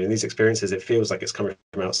yourself. In these experiences, it feels like it's coming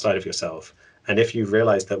from outside of yourself. And if you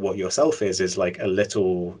realize that what yourself is like a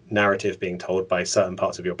little narrative being told by certain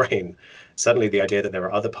parts of your brain, suddenly the idea that there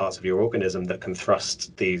are other parts of your organism that can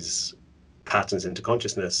thrust these patterns into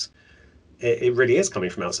consciousness, it really is coming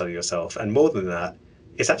from outside of yourself. And more than that,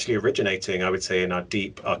 it's actually originating, I would say, in our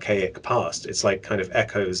deep archaic past. It's like kind of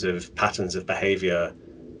echoes of patterns of behavior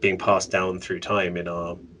being passed down through time in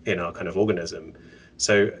our kind of organism.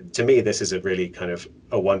 So to me, this is a really kind of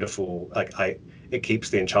a wonderful, it keeps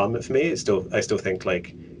the enchantment for me. I still think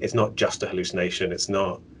like it's not just a hallucination. It's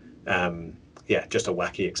not just a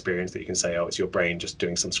wacky experience that you can say, oh, it's your brain just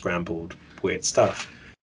doing some scrambled weird stuff.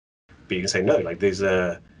 But you can say, no, like there's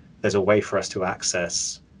a way for us to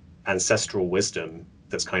access ancestral wisdom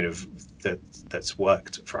that's kind of that's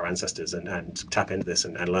worked for our ancestors, and tap into this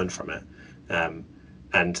and learn from it.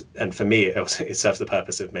 And for me, it serves the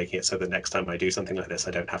purpose of making it so that next time I do something like this,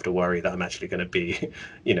 I don't have to worry that I'm actually going to be,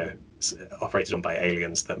 operated on by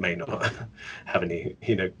aliens that may not have any,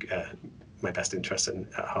 my best interest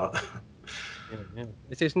at heart. Yeah.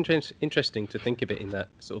 It is interesting to think of it in that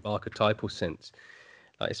sort of archetypal sense,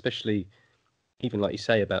 especially even like you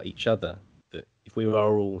say about each other, that if we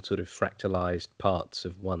are all sort of fractalized parts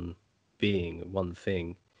of one being, one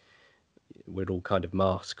thing, we're all kind of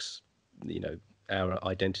masks, our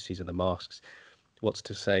identities are the masks. What's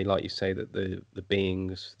to say, like you say, that the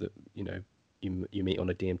beings that you meet on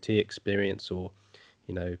a DMT experience, or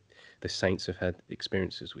the saints have had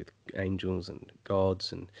experiences with angels and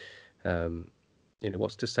gods, and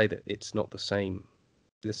what's to say that it's not the same?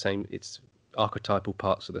 It's archetypal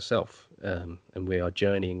parts of the self, and we are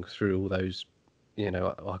journeying through all those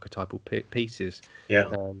archetypal pieces.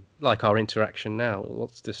 Like our interaction now.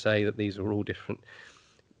 What's to say that these are all different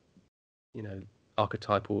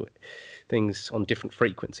archetypal things on different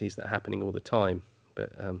frequencies that are happening all the time?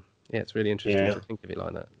 But it's really interesting to think of it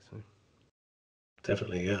like that. So.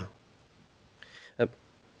 Definitely, yeah.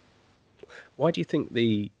 Why do you think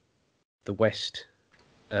the West,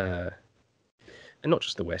 and not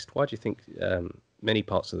just the West, why do you think many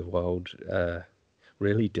parts of the world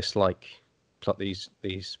really dislike these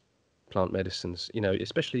plant medicines?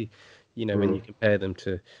 Especially when you compare them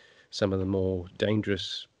to some of the more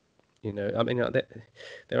dangerous. I mean,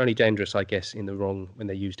 they're only dangerous, I guess, when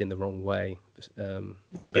they're used in the wrong way. But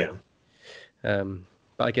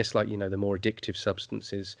I guess, like the more addictive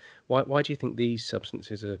substances. Why do you think these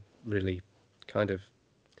substances are really kind of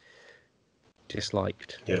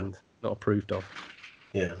disliked and not approved of?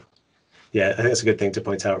 Yeah, I think that's a good thing to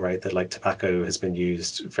point out, right? That like tobacco has been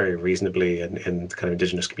used very reasonably in kind of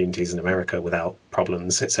indigenous communities in America without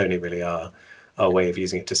problems. It's only really our way of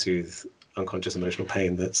using it to soothe unconscious emotional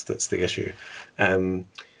pain that's the issue. I'm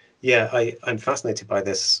fascinated by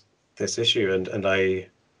this issue, and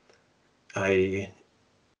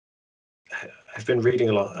I've been reading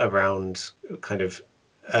a lot around kind of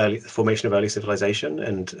the formation of early civilization,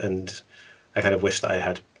 and I kind of wish that I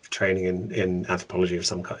had training in anthropology of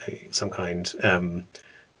some kind,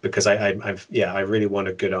 because I really want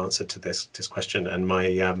a good answer to this question. And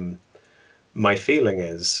my feeling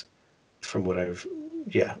is, from what I've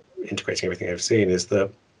integrating everything I've seen, is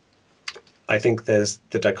that I think there's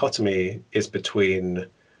the dichotomy is between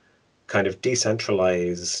kind of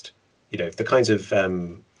decentralized, the kinds of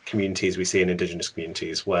communities we see in indigenous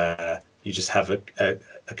communities, where you just have a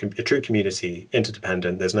true community,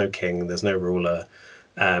 interdependent. There's no king, there's no ruler,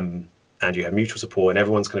 and you have mutual support, and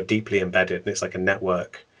everyone's kind of deeply embedded, and it's like a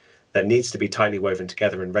network that needs to be tightly woven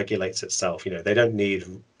together and regulates itself. They don't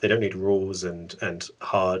need rules and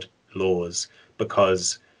hard laws,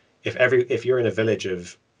 because if you're in a village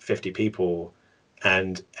of 50 people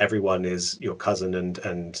and everyone is your cousin,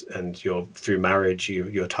 and you're through marriage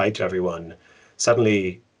you're tied to everyone,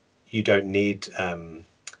 suddenly you don't need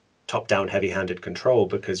top-down heavy-handed control,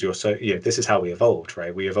 because you're so this is how we evolved,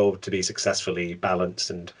 right? We evolved to be successfully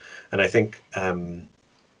balanced, and I think kind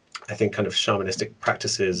of shamanistic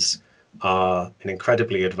practices are an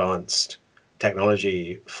incredibly advanced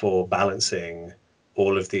technology for balancing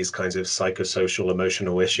all of these kinds of psychosocial,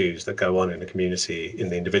 emotional issues that go on in a community, in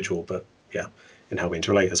the individual, but yeah, in how we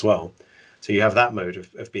interrelate as well. So you have that mode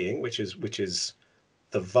of being, which is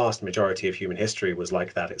the vast majority of human history was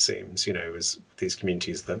like that, it seems. You know, it was these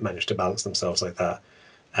communities that managed to balance themselves like that.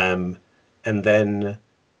 And then,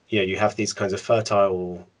 you know, you have these kinds of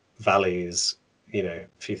fertile valleys, you know,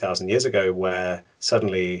 a few thousand years ago, where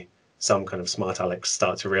suddenly some kind of smart alecks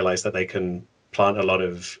start to realize that they can plant a lot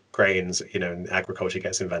of grains, you know, and agriculture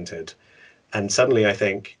gets invented. And suddenly I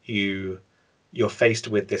think you're faced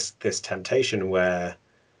with this temptation where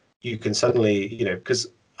you can suddenly, you know, because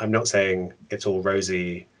I'm not saying it's all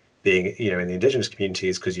rosy being, you know, in the indigenous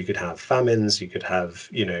communities, because you could have famines, you could have,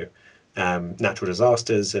 you know, natural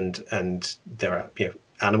disasters, and there are, you know,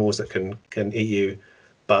 animals that can eat you.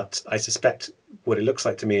 But I suspect what it looks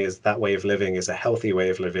like to me is that way of living is a healthy way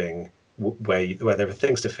of living, where there are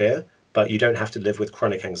things to fear, but you don't have to live with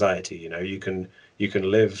chronic anxiety. You know, you can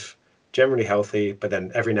live generally healthy, but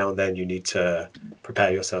then every now and then you need to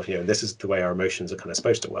prepare yourself. You know, this is the way our emotions are kind of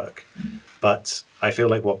supposed to work. But I feel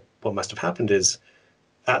like what must have happened is,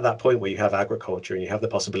 at that point where you have agriculture and you have the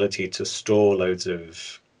possibility to store loads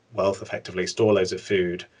of wealth, effectively store loads of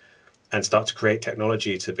food, and start to create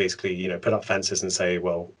technology to basically, you know, put up fences and say,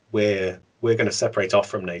 well, we're going to separate off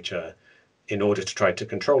from nature in order to try to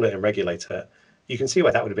control it and regulate it. You can see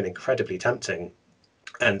why that would have been incredibly tempting.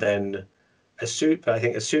 And then but I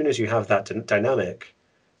think as soon as you have that dynamic,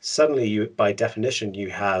 suddenly you, by definition,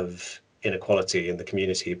 you have inequality in the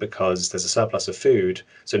community, because there's a surplus of food.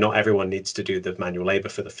 So not everyone needs to do the manual labor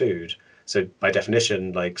for the food. So by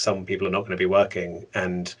definition, like, some people are not going to be working,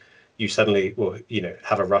 and you suddenly, well, you know,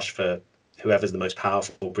 have a rush for whoever's the most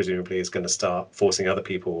powerful, presumably, is going to start forcing other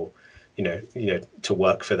people, to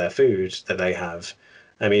work for their food that they have.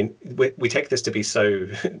 I mean, we take this to be so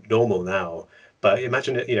normal now, but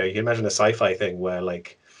imagine it, you can imagine a sci-fi thing where,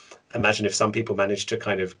 like, imagine if some people managed to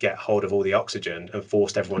kind of get hold of all the oxygen and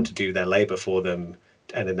forced everyone to do their labor for them,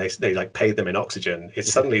 and then they like paid them in oxygen. It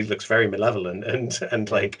suddenly looks very malevolent,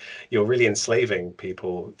 and like, you're really enslaving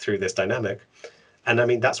people through this dynamic. And I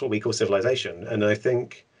mean, that's what we call civilization. And I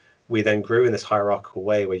think we then grew in this hierarchical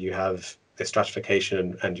way where you have this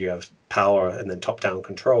stratification, and you have power, and then top-down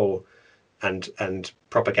control, and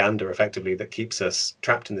propaganda, effectively, that keeps us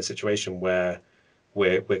trapped in this situation where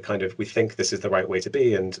we're kind of, we think this is the right way to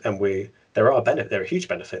be, and there are huge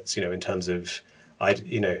benefits, in terms of, I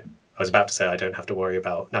was about to say I don't have to worry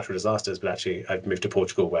about natural disasters, but actually I've moved to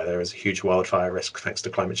Portugal, where there is a huge wildfire risk thanks to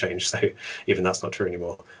climate change. So even that's not true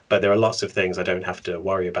anymore. But there are lots of things I don't have to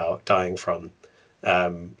worry about dying from.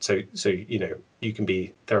 So you can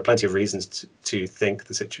be. There are plenty of reasons to think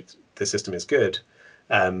the system is good,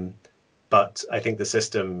 but I think this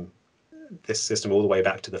system, all the way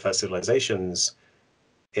back to the first civilizations,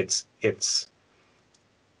 it's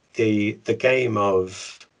the game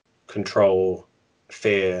of control,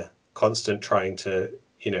 fear, constant trying to,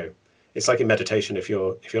 it's like in meditation. If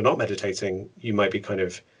you're not meditating, you might be kind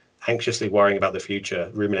of anxiously worrying about the future,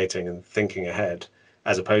 ruminating and thinking ahead,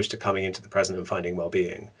 as opposed to coming into the present and finding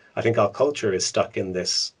well-being. I think our culture is stuck in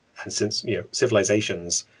this, and since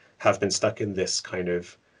civilizations have been stuck in this kind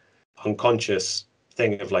of unconscious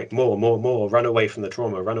thing of like, more, run away from the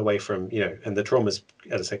trauma, run away from, and the traumas,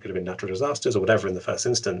 as I say, could have been natural disasters or whatever in the first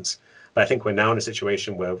instance. But I think we're now in a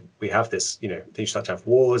situation where we have this, you start to have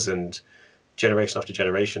wars, and generation after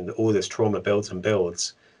generation, all this trauma builds and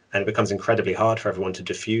builds, and it becomes incredibly hard for everyone to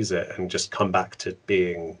diffuse it and just come back to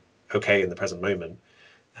being okay in the present moment.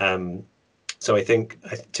 So I think,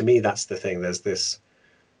 to me, that's the thing. There's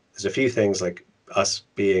a few things, like us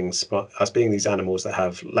being these animals that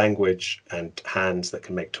have language and hands that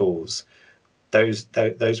can make tools. Those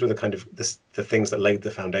were the kind of the things that laid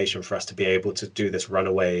the foundation for us to be able to do this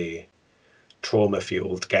runaway,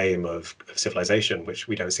 trauma-fueled game of civilization, which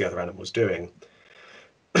we don't see other animals doing.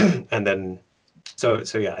 And then, so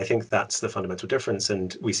yeah, I think that's the fundamental difference.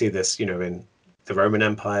 And we see this, in the Roman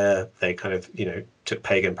Empire. They kind of, took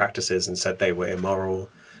pagan practices and said they were immoral,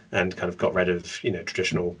 and kind of got rid of,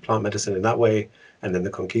 traditional plant medicine in that way. And then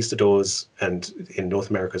the conquistadors, and in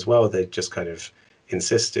North America as well, they just kind of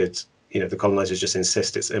insisted, the colonizers just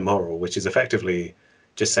insist it's immoral, which is effectively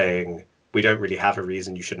just saying, we don't really have a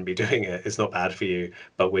reason you shouldn't be doing it. It's not bad for you,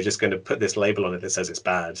 but we're just going to put this label on it that says it's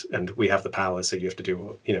bad, and we have the power, so you have to do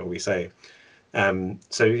what we say.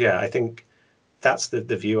 So yeah, I think that's the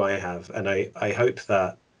view I have, and I hope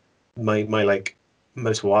that my like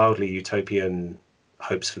most wildly utopian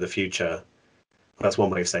hopes for the future. That's one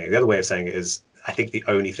way of saying it. The other way of saying it is, I think the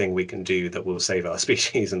only thing we can do that will save our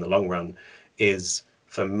species in the long run is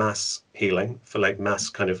for mass healing, for like mass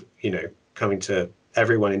kind of, coming to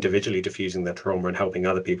everyone individually diffusing their trauma and helping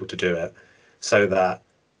other people to do it, so that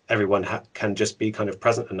everyone can just be kind of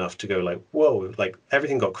present enough to go like, whoa, like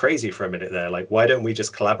everything got crazy for a minute there. Like, why don't we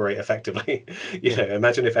just collaborate effectively? You know,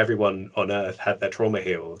 imagine if everyone on Earth had their trauma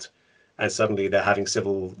healed, and suddenly they're having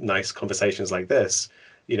civil, nice conversations like this,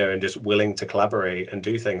 you know, and just willing to collaborate and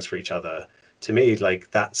do things for each other. To me,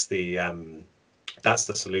 like that's the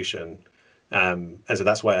solution. And so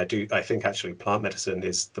that's why I think actually plant medicine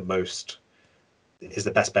is the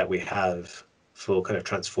best bet we have for kind of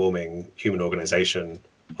transforming human organization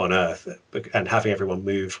on Earth, and having everyone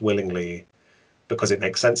move willingly because it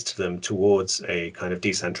makes sense to them towards a kind of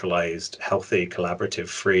decentralized, healthy, collaborative,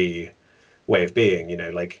 free way of being. You know,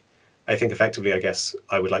 like I think effectively, I guess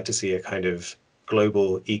I would like to see a kind of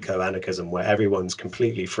global eco-anarchism where everyone's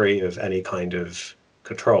completely free of any kind of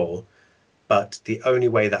control. But the only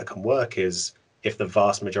way that can work is if the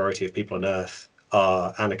vast majority of people on Earth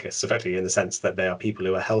are anarchists, effectively, in the sense that they are people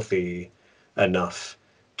who are healthy enough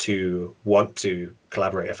to want to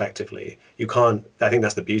collaborate effectively. You can't, I think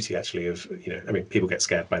that's the beauty actually of, you know, I mean, people get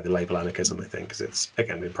scared by the label anarchism, I think, because it's,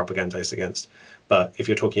 again, been propagandized against. But if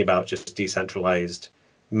you're talking about just decentralized,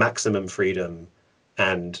 maximum freedom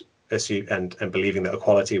and and believing that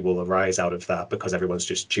equality will arise out of that because everyone's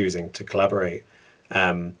just choosing to collaborate.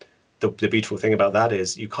 The beautiful thing about that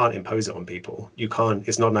is you can't impose it on people. You can't,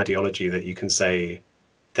 it's not an ideology that you can say,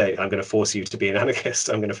 I'm going to force you to be an anarchist.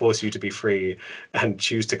 I'm going to force you to be free and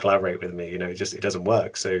choose to collaborate with me. You know, it doesn't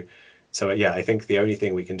work. So yeah, I think the only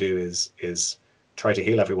thing we can do is try to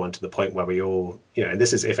heal everyone to the point where we all, you know, and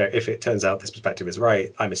this is if it turns out this perspective is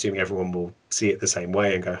right, I'm assuming everyone will see it the same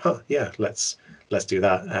way and go, huh, yeah, let's do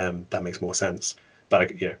that. That makes more sense.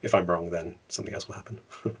 But you know, if I'm wrong, then something else will happen.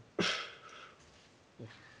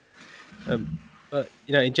 But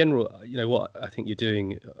you know, in general, you know what I think you're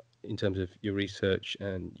doing in terms of your research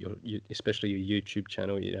and especially your YouTube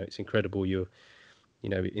channel. You know, it's incredible. You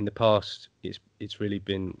know, in the past, it's really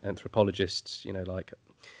been anthropologists. You know, like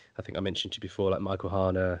I think I mentioned to you before, like Michael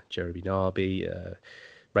Harner, Jeremy Narby,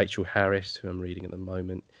 Rachel Harris, who I'm reading at the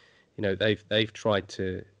moment. You know, they've tried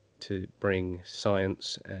to bring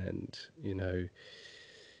science and, you know,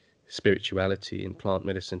 spirituality and plant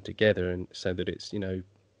medicine together, and so that it's, you know,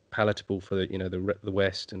 palatable for the, you know, the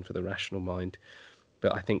West and for the rational mind.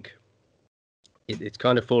 But I think it's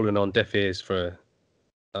kind of fallen on deaf ears for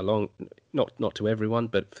a long, not to everyone,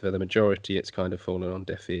 but for the majority, it's kind of fallen on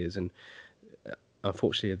deaf ears. And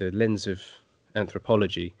unfortunately, the lens of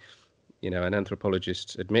anthropology, you know, and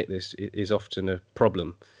anthropologists admit this, is often a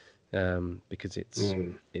problem, because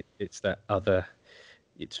it's that other,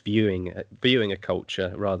 it's viewing a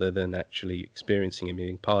culture rather than actually experiencing and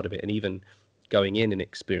being part of it. And even going in and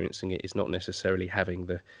experiencing it is not necessarily having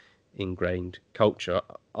the ingrained culture.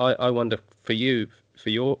 I wonder for you,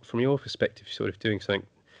 from your perspective, sort of doing something,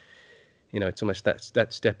 you know, it's almost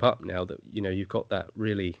that step up now that, you know, you've got that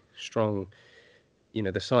really strong, you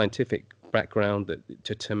know, the scientific background that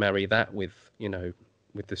to marry that with, you know,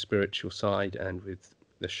 with the spiritual side and with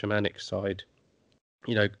the shamanic side.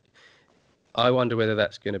 You know, I wonder whether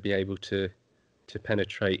that's going to be able to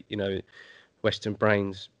penetrate, you know, Western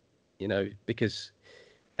brains, you know, because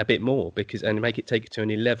a bit more, because, and make it, take it to a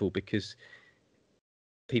new level, because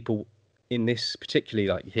people in this, particularly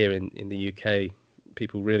like here in the UK,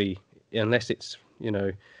 people really, unless it's, you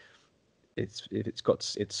know, if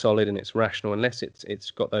it's solid and it's rational, unless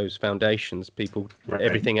it's got those foundations, people, Right.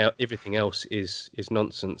 everything else is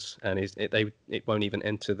nonsense, and it won't even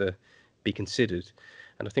be considered.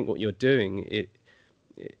 And I think what you're doing,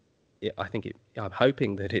 I'm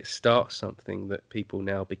hoping that it starts something that people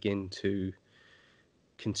now begin to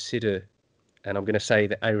consider. And I'm going to say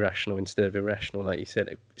that irrational instead of irrational, like you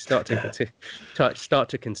said. Start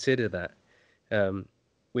to consider that,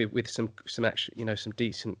 with some actual, you know, some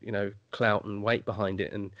decent, you know, clout and weight behind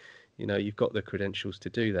it, and, you know, you've got the credentials to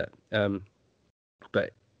do that.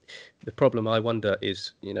 But the problem, I wonder,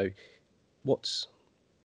 is, you know,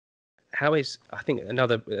 I think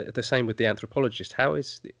the same with the anthropologist.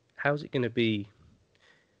 How's it going to be?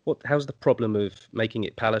 How's the problem of making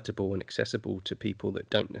it palatable and accessible to people that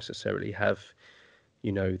don't necessarily have,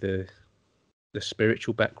 you know, the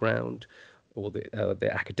spiritual background or the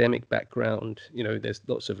academic background? You know, there's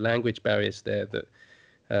lots of language barriers there that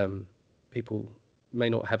people may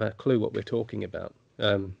not have a clue what we're talking about.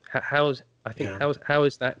 How is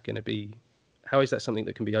that going to be? How is that something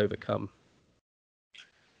that can be overcome?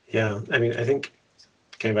 Yeah, I mean, I think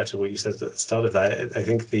going back to what you said at the start of that, I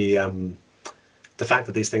think the fact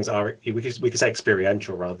that these things are, we could say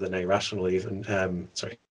experiential rather than irrational even.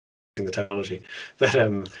 Sorry, the technology, but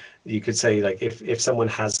you could say like if someone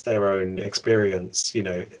has their own experience, you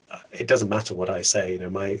know, it doesn't matter what I say. You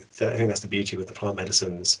know, I think that's the beauty with the plant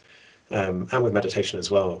medicines, and with meditation as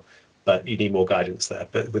well. But you need more guidance there.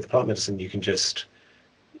 But with plant medicine, you can just,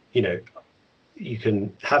 you know, you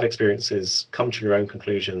can have experiences, come to your own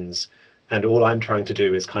conclusions, and all I'm trying to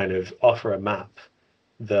do is kind of offer a map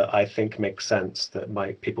that I think makes sense,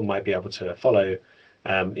 that people might be able to follow.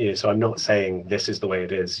 You know, so I'm not saying this is the way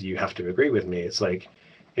it is, you have to agree with me. It's like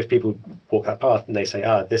if people walk that path and they say,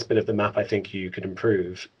 this bit of the map I think you could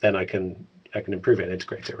improve, then I can improve it and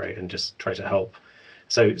integrate it, right, and just try to help.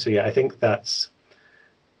 So yeah, I think that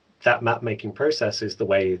map making process is the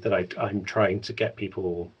way that I'm trying to get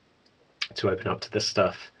people to open up to this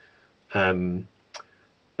stuff.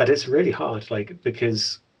 But it's really hard, like,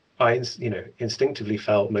 because I, you know, instinctively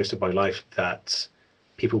felt most of my life that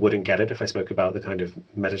people wouldn't get it if I spoke about the kind of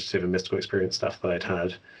meditative and mystical experience stuff that I'd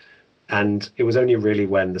had. And it was only really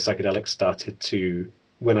when the psychedelics started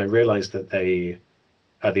when I realized that they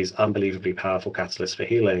are these unbelievably powerful catalysts for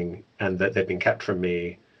healing, and that they've been kept from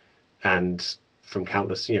me and from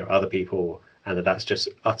countless, you know, other people, and that's just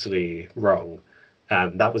utterly wrong.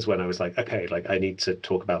 That was when I was like, okay, like I need to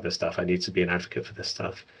talk about this stuff. I need to be an advocate for this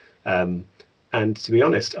stuff. And to be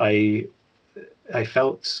honest, I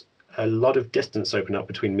felt a lot of distance open up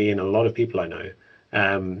between me and a lot of people I know.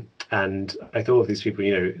 And I thought of these people,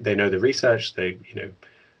 you know, they know the research,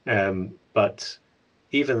 but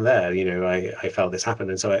even there, you know, I felt this happen.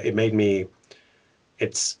 And so it made me,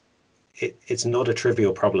 it's not a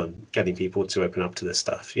trivial problem getting people to open up to this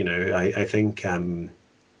stuff. You know, I think,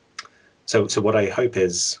 so what I hope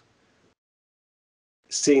is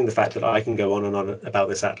seeing the fact that I can go on and on about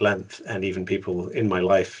this at length, and even people in my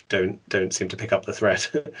life don't seem to pick up the thread.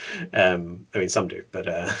 I mean, some do, but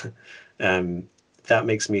that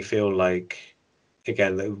makes me feel like,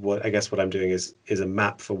 again, what I'm doing is a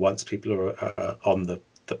map for once people are on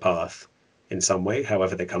the path in some way,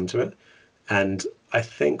 however they come to it. And I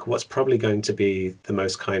think what's probably going to be the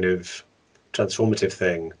most kind of transformative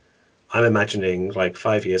thing, I'm imagining like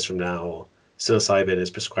 5 years from now, psilocybin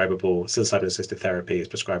assisted therapy is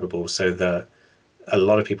prescribable, so that a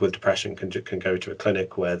lot of people with depression can go to a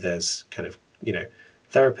clinic where there's kind of, you know,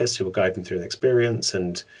 therapists who will guide them through an experience,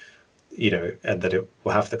 and, you know, and that it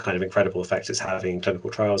will have the kind of incredible effects it's having in clinical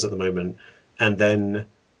trials at the moment. And then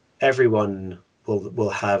everyone will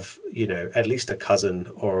have, you know, at least a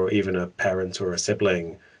cousin or even a parent or a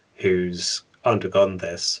sibling who's undergone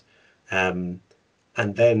this. And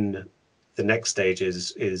then the next stage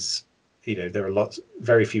is, you know,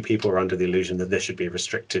 very few people are under the illusion that this should be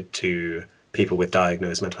restricted to people with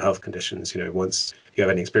diagnosed mental health conditions. You know, once you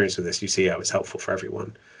have any experience with this, you see how it's helpful for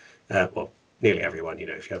everyone. Well, nearly everyone. You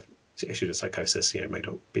know, if you have issues with psychosis, you know, it may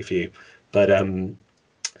not be for you. But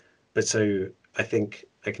so I think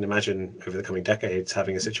I can imagine over the coming decades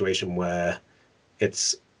having a situation where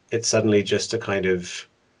it's suddenly just a kind of,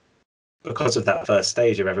 because of that first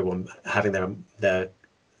stage of everyone having their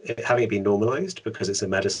having it be normalized because it's a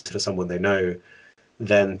medicine for someone they know,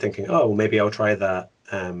 then thinking, oh, well, maybe I'll try that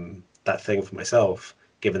that thing for myself,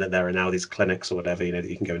 given that there are now these clinics or whatever, you know, that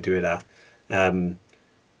you can go and do it at.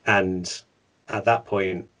 And at that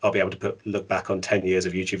point, I'll be able to look back on 10 years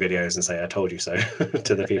of YouTube videos and say, I told you so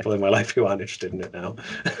to the people in my life who aren't interested in it now.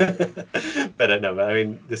 But no, I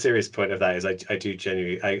mean, the serious point of that is I do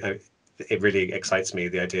genuinely, it really excites me,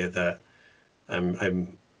 the idea that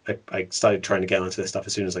I started trying to get onto this stuff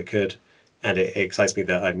as soon as I could. And it excites me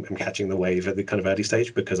that I'm catching the wave at the kind of early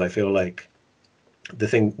stage, because I feel like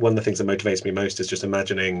one of the things that motivates me most is just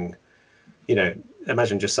imagining, you know,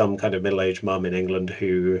 imagine just some kind of middle-aged mum in England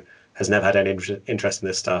who has never had any interest in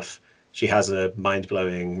this stuff. She has a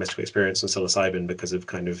mind-blowing mystical experience on psilocybin because of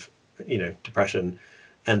kind of, you know, depression,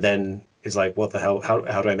 and then is like, what the hell, how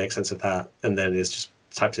do I make sense of that? And then is just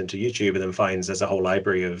types into YouTube and then finds there's a whole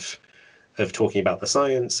library of talking about the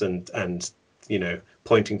science and you know,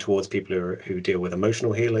 pointing towards people who deal with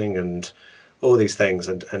emotional healing and all these things.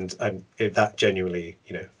 And that genuinely,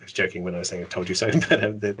 you know, I was joking when I was saying I told you so,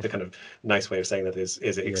 but the kind of nice way of saying that is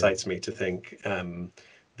it excites me to think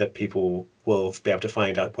that people will be able to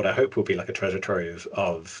find out what I hope will be like a treasure trove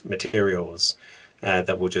of materials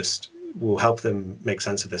that will help them make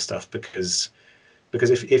sense of this stuff, because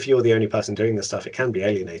if you're the only person doing this stuff, it can be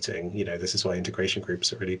alienating. You know, this is why integration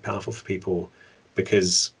groups are really powerful for people,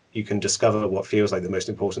 because you can discover what feels like the most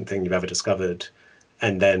important thing you've ever discovered,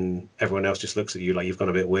 and then everyone else just looks at you like you've gone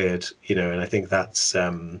a bit weird, you know. And I think that's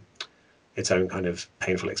its own kind of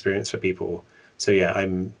painful experience for people. So yeah,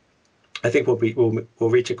 I think we'll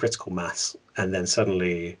reach a critical mass, and then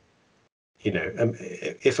suddenly, you know,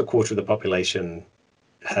 if a quarter of the population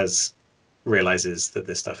realizes that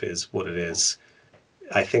this stuff is what it is,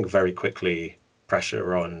 I think very quickly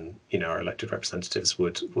pressure on, our elected representatives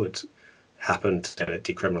would happen to get it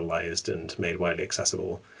decriminalized and made widely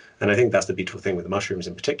accessible. And I think that's the beautiful thing with the mushrooms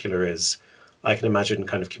in particular is I can imagine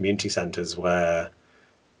kind of community centers where,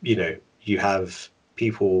 you have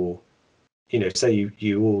people, say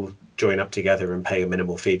you all join up together and pay a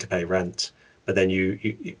minimal fee to pay rent, but then you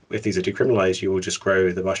if these are decriminalized, you all just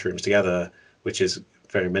grow the mushrooms together, which is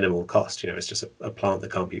very minimal cost. It's just a plant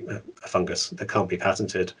that can't be a fungus that can't be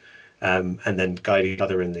patented, and then guide each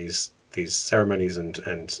other in these ceremonies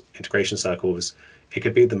and integration circles. It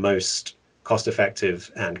could be the most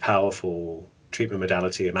cost-effective and powerful treatment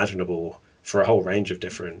modality imaginable for a whole range of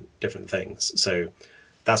different things. So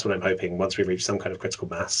that's what I'm hoping. Once we reach some kind of critical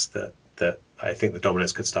mass, that I think the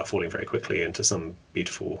dominoes could start falling very quickly into some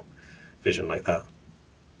beautiful vision like that.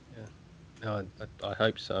 Yeah, no, I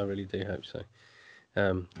hope so. I really do hope so.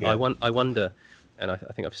 Yeah. I wonder, and I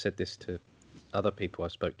think I've said this to other people I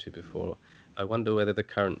spoke to before, I wonder whether the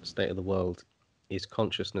current state of the world is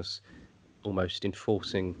consciousness almost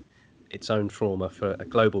enforcing its own trauma for a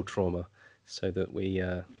global trauma, so that we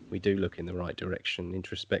do look in the right direction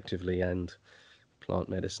introspectively, and plant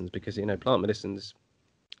medicines, because plant medicines,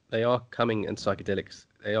 they are coming, and psychedelics,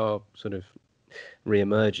 they are sort of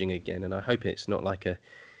re-emerging again, and I hope it's not like a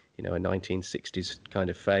 1960s kind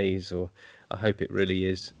of phase, or I hope it really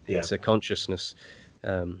is. Yeah. It's a consciousness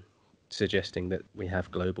suggesting that we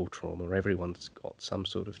have global trauma. Everyone's got some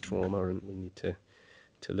sort of trauma, and we need to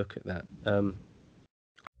look at that.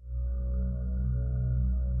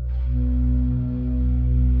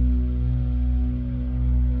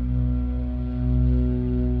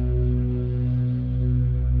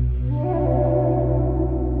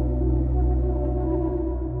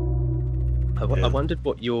 I wondered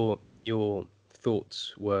what your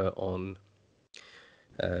thoughts were on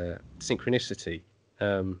synchronicity.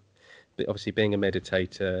 But obviously, being a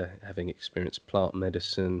meditator, having experienced plant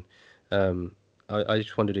medicine, I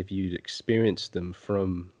just wondered if you'd experienced them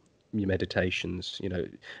from your meditations,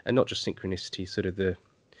 and not just synchronicity, sort of the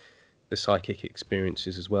psychic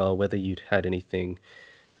experiences as well. Whether you'd had anything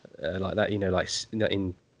like that, like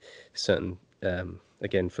in certain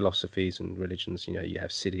again philosophies and religions, you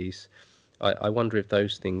have cities. I wonder if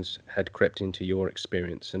those things had crept into your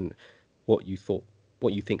experience, and what you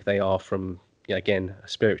think they are from, again, a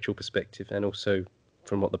spiritual perspective, and also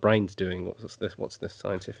from what the brain's doing. What's the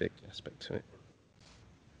scientific aspect to it?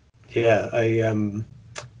 Yeah,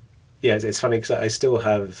 it's funny because I still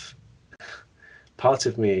have part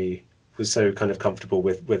of me was so kind of comfortable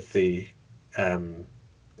with the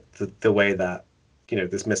way that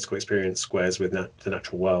this mystical experience squares with the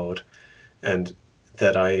natural world, and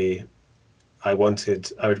that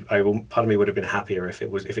part of me would have been happier if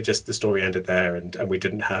it just the story ended there, and we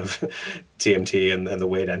didn't have DMT and the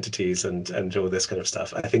weird entities and all this kind of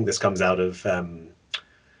stuff. I think this comes out of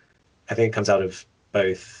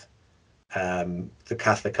both the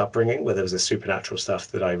Catholic upbringing, where there was a supernatural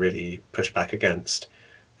stuff that I really pushed back against,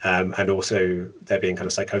 and also there being kind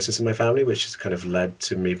of psychosis in my family, which has kind of led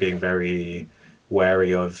to me being very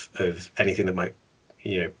wary of anything that might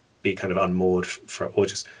be kind of unmoored or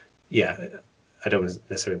just I don't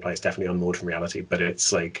necessarily imply it's definitely unmoored from reality, but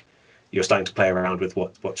it's like you're starting to play around with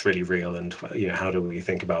what's really real, and how do we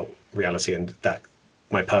think about reality, and that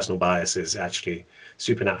my personal bias is actually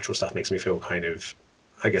supernatural stuff makes me feel kind of,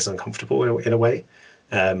 I guess, uncomfortable in a way,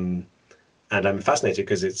 and I'm fascinated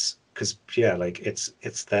because it's there, like it's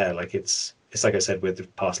like I said with the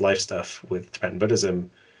past life stuff with Tibetan Buddhism.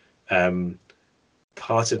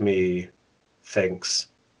 Part of me thinks,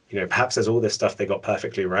 perhaps there's all this stuff they got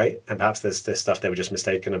perfectly right, and perhaps there's this stuff they were just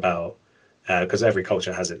mistaken about, because every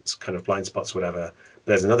culture has its kind of blind spots, whatever. But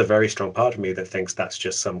there's another very strong part of me that thinks that's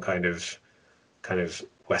just some kind of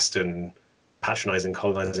Western patronizing,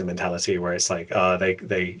 colonizing mentality, where it's like,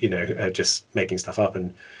 they are just making stuff up.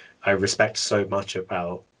 And I respect so much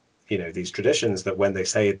about these traditions that when they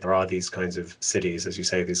say there are these kinds of cities, as you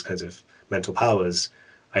say, these kinds of mental powers,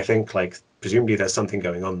 I think like presumably there's something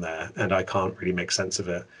going on there, and I can't really make sense of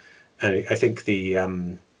it. And I think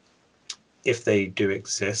if they do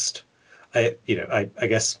exist, I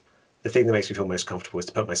guess the thing that makes me feel most comfortable is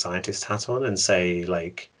to put my scientist hat on and say,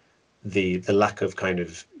 like, the lack of kind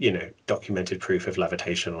of documented proof of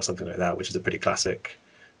levitation or something like that, which is a pretty classic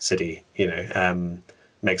city,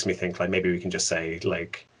 makes me think like maybe we can just say,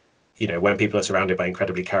 like, when people are surrounded by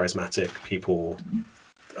incredibly charismatic people,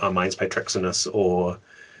 our minds play tricks on us, or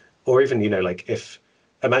even like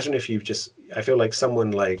imagine if you just, I feel like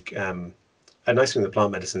someone like a nice thing with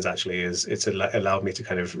plant medicines actually is it's allowed me to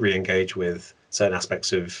kind of re-engage with certain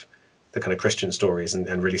aspects of the kind of Christian stories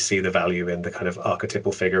and really see the value in the kind of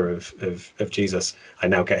archetypal figure of Jesus. I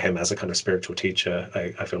now get him as a kind of spiritual teacher.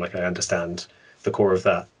 I feel like I understand the core of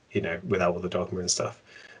that, without all the dogma and stuff.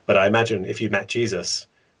 But I imagine if you met Jesus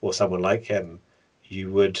or someone like him,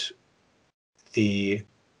 you would say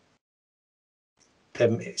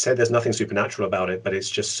there's nothing supernatural about it, but it's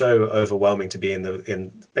just so overwhelming to be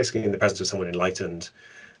basically in the presence of someone enlightened,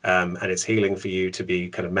 and it's healing for you to be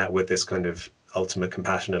kind of met with this kind of ultimate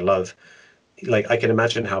compassion and love. Like, I can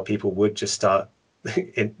imagine how people would just start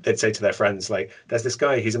they'd say to their friends, like, there's this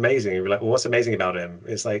guy, he's amazing. And you're like, well, what's amazing about him?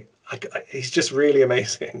 It's like, he's just really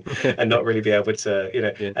amazing, and not really be able to,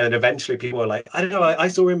 Yeah. and then eventually people are like, I don't know, I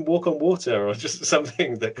saw him walk on water, or just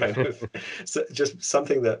something that kind of, just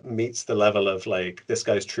something that meets the level of like, this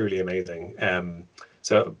guy's truly amazing.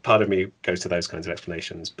 So part of me goes to those kinds of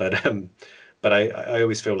explanations, but I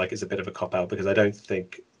always feel like it's a bit of a cop out, because I don't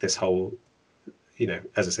think this whole,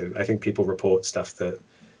 as I said, I think people report stuff that,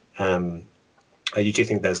 I usually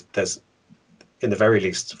think there's in the very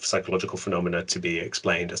least psychological phenomena to be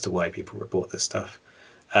explained as to why people report this stuff.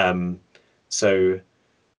 So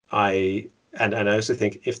I also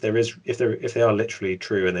think if they are literally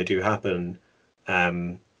true and they do happen,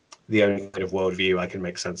 the only kind of worldview I can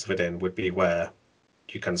make sense of it in would be where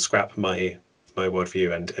you can scrap my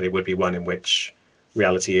worldview, and it would be one in which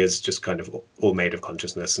reality is just kind of all made of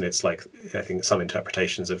consciousness, and it's like, I think some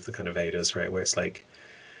interpretations of the kind of Vedas, right, where it's like,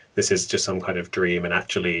 this is just some kind of dream, and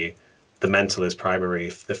actually the mental is primary.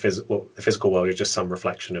 The physical world is just some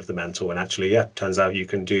reflection of the mental. And actually, yeah, turns out you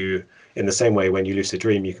can do, in the same way when you lucid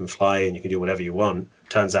dream, you can fly and you can do whatever you want.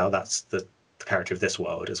 Turns out that's the character of this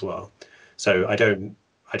world as well. So I don't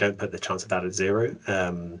put the chance of that at zero.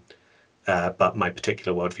 But my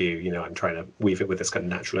particular worldview, I'm trying to weave it with this kind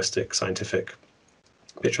of naturalistic, scientific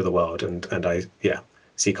picture of the world, and I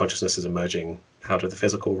see consciousness as emerging out of the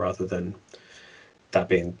physical rather than that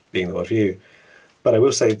being the worldview. But I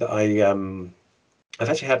will say that I've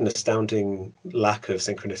actually had an astounding lack of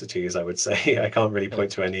synchronicities, I would say. I can't really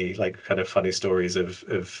point to any like kind of funny stories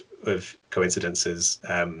of coincidences.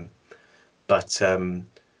 But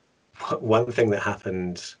one thing that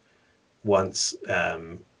happened once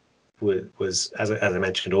was, as I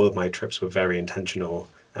mentioned, all of my trips were very intentional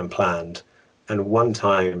and planned. And one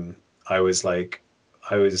time I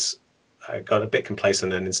got a bit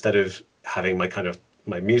complacent, and instead of having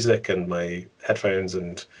my music and my headphones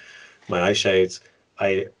and my eye shades,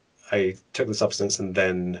 I took the substance, and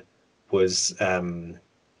then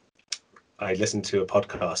I listened to a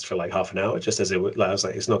podcast for like half an hour, just as I was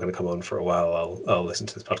like, it's not going to come on for a while. I'll listen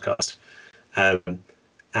to this podcast,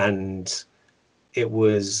 and it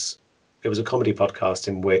was a comedy podcast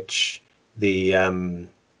in which there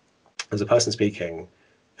was a person speaking,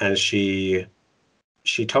 and she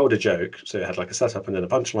told a joke, so it had like a setup and then a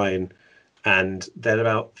punchline. And then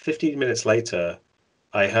about 15 minutes later,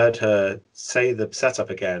 I heard her say the setup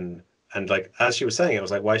again. And like, as she was saying it, I was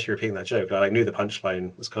like, why is she repeating that joke? I knew the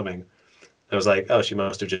punchline was coming. I was like, oh, she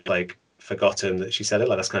must have just like forgotten that she said it.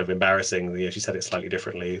 Like, that's kind of embarrassing. She said it slightly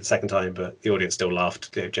differently the second time, but the audience still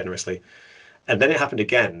laughed generously. And then it happened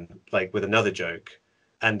again, like with another joke.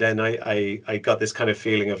 And then I got this kind of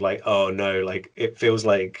feeling of like, oh no, like it feels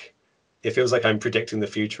like I'm predicting the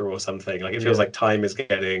future or something. Like it feels like time is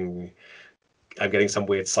I'm getting some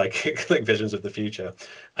weird psychic like visions of the future.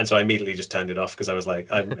 And so I immediately just turned it off, because I was like,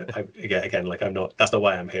 again, like that's not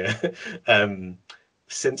why I'm here.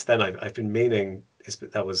 Since then I've been meaning,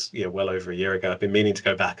 that was well over a year ago, I've been meaning to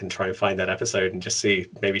go back and try and find that episode and just see,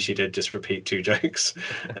 maybe she did just repeat two jokes.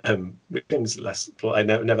 Which seems less, well, I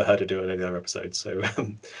never heard her do it in any other episodes. So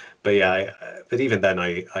but yeah, but even then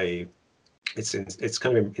it's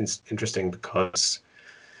kind of interesting, because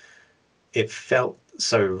it felt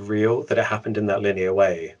so real that it happened in that linear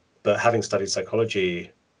way. But having studied psychology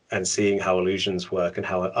and seeing how illusions work and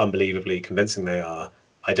how unbelievably convincing they are,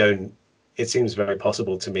 it seems very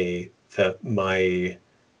possible to me that my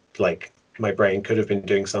brain could have been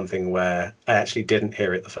doing something where I actually didn't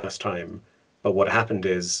hear it the first time. But what happened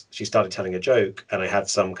is she started telling a joke, and I had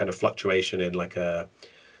some kind of fluctuation in like a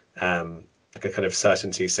kind of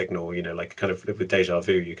certainty signal, like kind of with deja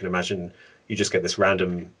vu. You can imagine you just get this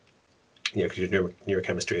random, because your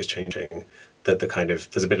neurochemistry is changing, that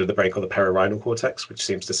there's a bit of the brain called the perirhinal cortex, which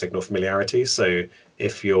seems to signal familiarity. So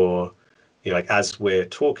if you're, like as we're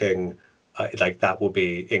talking, like that will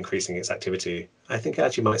be increasing its activity. I think it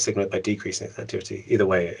actually might signal it by decreasing its activity. Either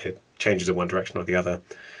way, it changes in one direction or the other.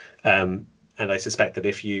 And I suspect that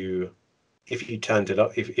if you turned it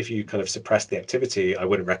up, if you kind of suppressed the activity, I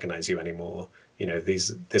wouldn't recognize you anymore.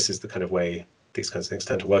 This is the kind of way these kinds of things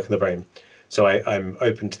tend to work in the brain. So I'm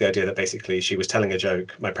open to the idea that basically she was telling a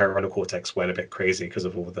joke. My parietal cortex went a bit crazy because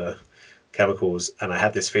of all the chemicals, and I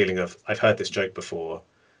had this feeling of I've heard this joke before,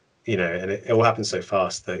 and it all happens so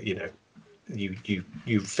fast that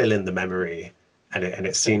you fill in the memory, and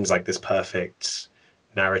it seems like this perfect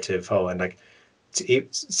narrative. Oh, and like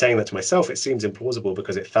saying that to myself, it seems implausible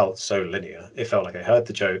because it felt so linear. It felt like I heard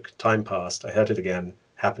the joke, time passed, I heard it again,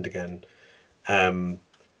 happened again.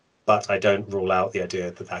 But I don't rule out the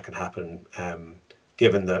idea that that can happen,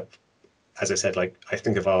 given that, as I said, like I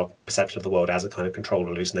think of our perception of the world as a kind of controlled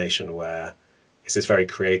hallucination, where it's this very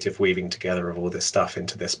creative weaving together of all this stuff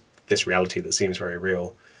into this reality that seems very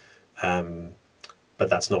real. But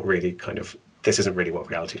that's not really this isn't really what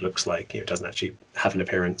reality looks like. It doesn't actually have an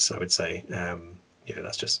appearance, I would say.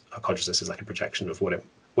 That's just our consciousness is like a projection of what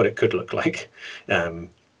it could look like.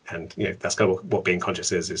 And that's kind of what being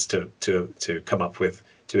conscious is to come up with,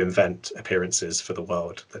 to invent appearances for the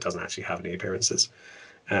world that doesn't actually have any appearances.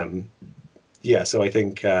 So I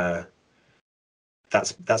think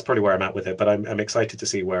that's probably where I'm at with it. But I'm excited to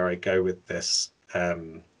see where I go with this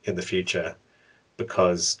in the future,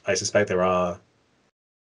 because I suspect there are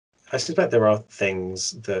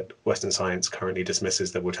things that Western science currently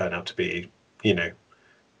dismisses that will turn out to be,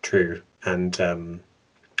 true. And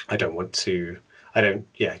I don't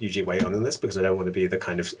usually weigh on this because I don't want to be the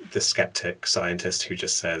kind of the skeptic scientist who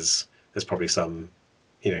just says there's probably some,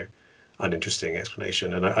 uninteresting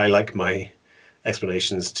explanation. And I like my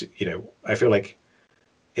explanations to, I feel like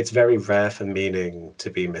it's very rare for meaning to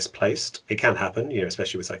be misplaced. It can happen,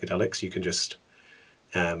 especially with psychedelics. You can just,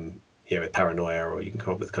 with paranoia, or you can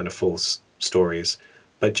come up with kind of false stories.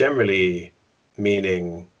 But generally,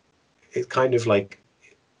 meaning, it kind of like,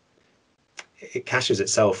 it caches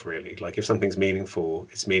itself, really. Like if something's meaningful,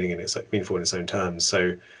 it's meaningful in its own terms.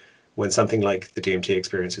 So when something like the DMT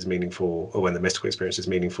experience is meaningful, or when the mystical experience is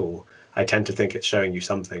meaningful, I tend to think it's showing you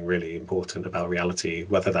something really important about reality,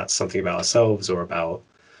 whether that's something about ourselves or about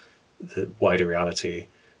the wider reality.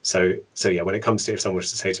 So yeah, when it comes to, if someone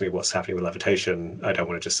was to say to me what's happening with levitation, I don't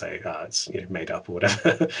want to just say it's made up or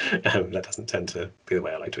whatever. That doesn't tend to be the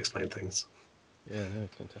way I like to explain things. Yeah, no,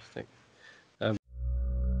 fantastic.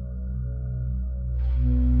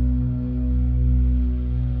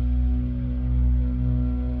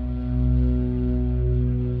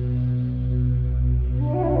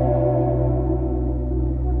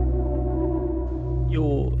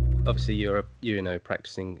 You're a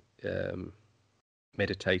practicing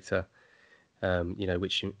meditator,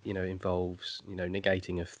 which involves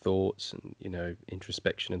negating of thoughts and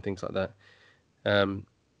introspection and things like that, and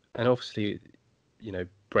obviously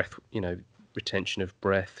breath, retention of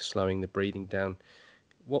breath, slowing the breathing down.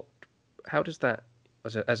 How does that,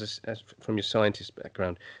 as from your scientific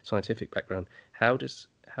background, how does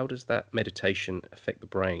that meditation affect the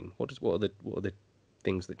brain? What are the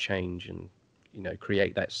things that change and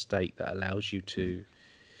create that state that allows you to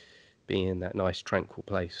be in that nice tranquil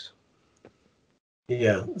place?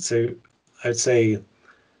 Yeah, so I'd say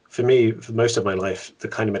for me, for most of my life, the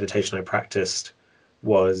kind of meditation I practiced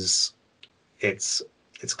was it's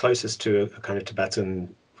closest to a kind of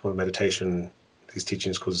Tibetan form of meditation. These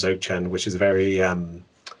teachings called Dzogchen, which is very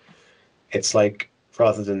it's like,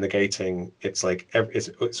 rather than negating, it's like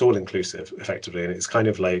it's all inclusive effectively, and it's kind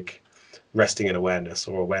of like resting in awareness,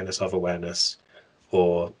 or awareness of awareness,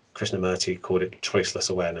 or Krishnamurti called it choiceless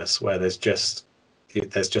awareness, where there's just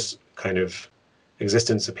kind of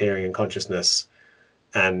existence appearing in consciousness,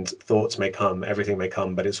 and thoughts may come, everything may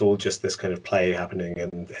come, but it's all just this kind of play happening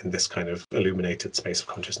in this kind of illuminated space of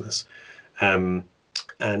consciousness. And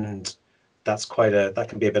that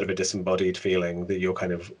can be a bit of a disembodied feeling, that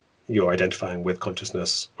you're identifying with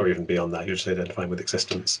consciousness, or even beyond that, you're just identifying with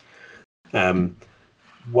existence.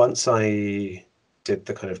 Once I did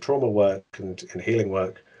the kind of trauma work and healing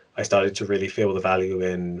work, I started to really feel the value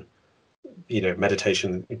in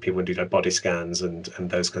meditation. People would do like body scans and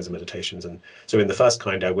those kinds of meditations. And so in the first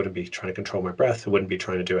kind, I wouldn't be trying to control my breath, I wouldn't be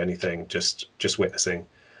trying to do anything, just witnessing.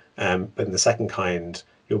 But in the second kind,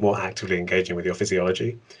 you're more actively engaging with your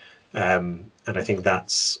physiology. And I think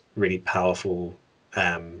that's really powerful,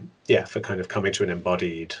 for kind of coming to an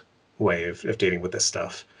embodied way of dealing with this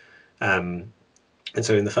stuff. And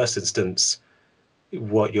so in the first instance,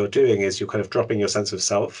 what you're doing is you're kind of dropping your sense of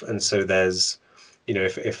self. And so there's,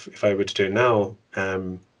 if I were to do it now,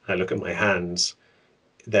 I look at my hands,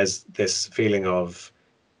 there's this feeling of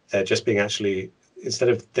just being actually, instead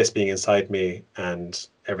of this being inside me and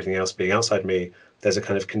everything else being outside me, there's a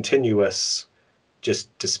kind of continuous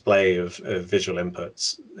just display of visual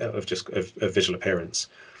inputs, of visual appearance.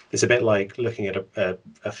 It's a bit like looking at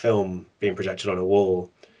a film being projected on a wall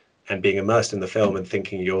and being immersed in the film and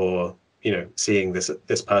thinking you're seeing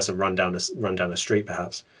this person run down a street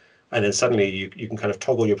perhaps, and then suddenly you can kind of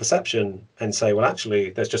toggle your perception and say, well,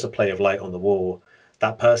 actually, there's just a play of light on the wall.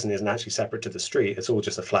 That person isn't actually separate to the street. It's all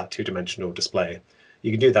just a flat two-dimensional display.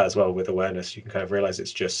 You can do that as well with awareness. You can kind of realize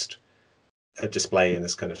it's just a display in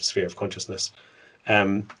this kind of sphere of consciousness.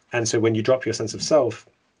 And so when you drop your sense of self,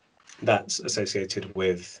 that's associated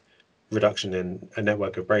with reduction in a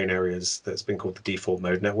network of brain areas that's been called the default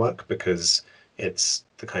mode network, because it's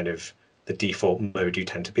the default mode you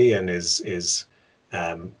tend to be in is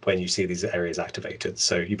when you see these areas activated.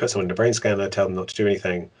 So you put someone in a brain scanner, tell them not to do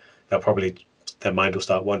anything, their mind will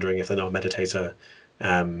start wondering if they're not a meditator,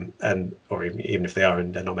 or even if they are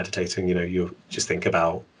and they're not meditating, you just think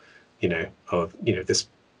about,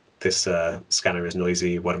 this scanner is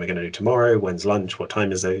noisy. What am I going to do tomorrow? When's lunch? What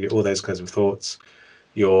time is it? All those kinds of thoughts.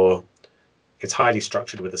 It's highly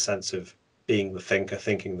structured with a sense of being the thinker,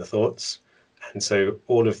 thinking the thoughts. And so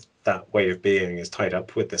all of that way of being is tied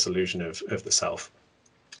up with this illusion of the self.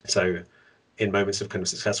 So in moments of kind of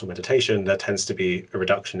successful meditation, there tends to be a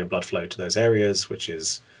reduction in blood flow to those areas, which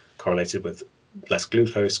is correlated with less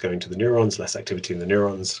glucose going to the neurons, less activity in the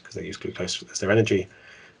neurons because they use glucose as their energy.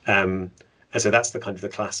 And so that's the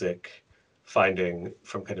classic finding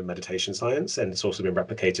from kind of meditation science, and it's also been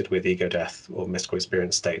replicated with ego death or mystical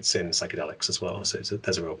experience states in psychedelics as well. So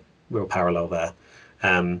there's a real parallel there.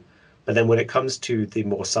 But then when it comes to the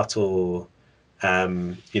more subtle,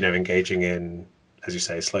 engaging in, as you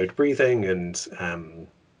say, slowed breathing and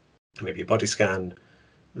maybe a body scan,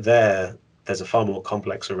 there's a far more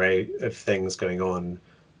complex array of things going on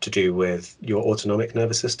to do with your autonomic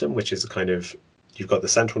nervous system, which is you've got the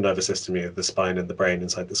central nervous system, the spine and the brain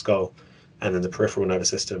inside the skull, and then the peripheral nervous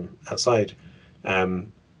system outside.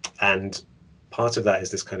 And part of that is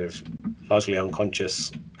this kind of largely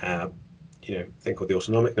unconscious, thing called the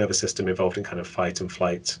autonomic nervous system, involved in kind of fight and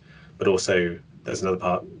flight, but also there's another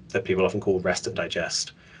part that people often call rest and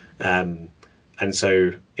digest. And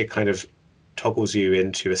so it kind of toggles you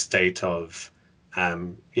into a state of,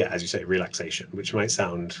 as you say, relaxation, which might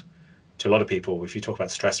sound, to a lot of people, if you talk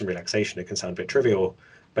about stress and relaxation, it can sound a bit trivial,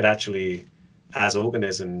 but actually, as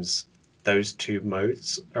organisms, those two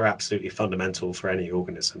modes are absolutely fundamental for any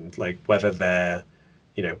organism. Like whether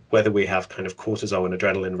we have kind of cortisol and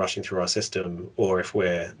adrenaline rushing through our system, or if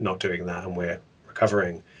we're not doing that and we're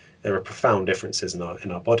recovering, there are profound differences in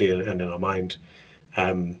our body and in our mind.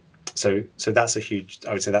 So that's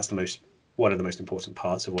I would say that's one of the most important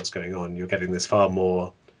parts of what's going on. You're getting this far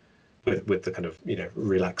more with the kind of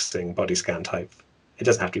relaxing body scan type. It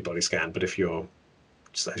doesn't have to be body scan, but if you're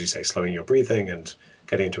just, as you say, slowing your breathing and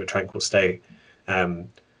getting into a tranquil state,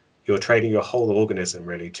 you're training your whole organism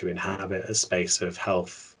really to inhabit a space of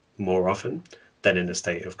health more often than in a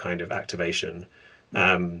state of kind of activation.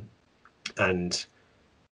 And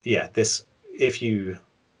yeah,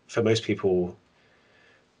 for most people,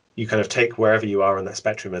 you kind of take wherever you are on that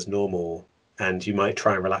spectrum as normal, and you might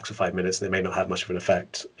try and relax for 5 minutes and they may not have much of an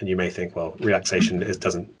effect, and you may think, well, relaxation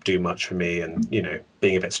doesn't do much for me, and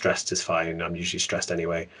being a bit stressed is fine, I'm usually stressed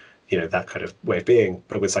anyway, that kind of way of being.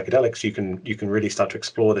 But with psychedelics, you can really start to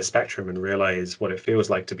explore the spectrum and realize what it feels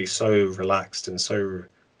like to be so relaxed and so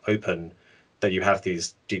open that you have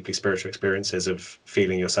these deeply spiritual experiences of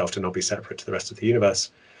feeling yourself to not be separate to the rest of the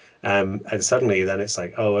universe. And suddenly then it's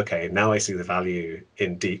like, oh, okay, now I see the value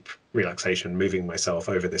in deep relaxation, moving myself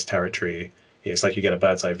over this territory. It's like you get a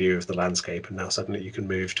bird's eye view of the landscape, and now suddenly you can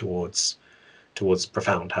move towards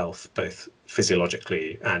profound health, both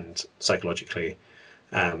physiologically and psychologically.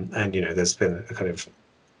 And there's been a kind of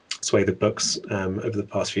swathe of books over the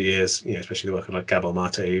past few years, especially the work of like Gabor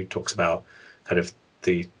Mate, who talks about kind of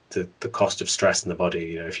the cost of stress in the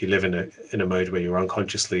body. If you live in a mode where you're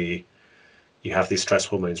unconsciously, you have these stress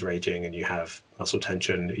hormones raging and you have muscle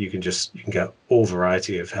tension, you can get all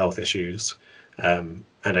variety of health issues.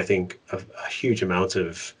 And I think a huge amount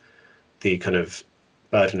of the kind of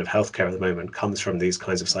burden of healthcare at the moment comes from these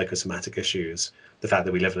kinds of psychosomatic issues. The fact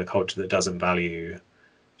that we live in a culture that doesn't value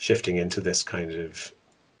shifting into this kind of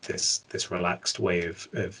this relaxed way of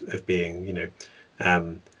being.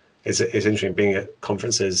 It's interesting being at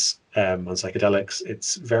conferences on psychedelics.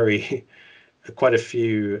 It's very quite a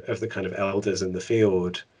few of the kind of elders in the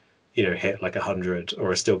field, hit like 100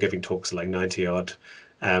 or are still giving talks at like 90 odd.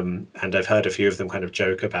 And I've heard a few of them kind of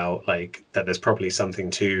joke about like that there's probably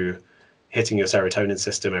something to hitting your serotonin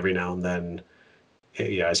system every now and then,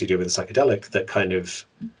 as you do with a psychedelic, that kind of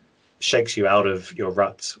shakes you out of your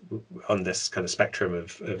rut on this kind of spectrum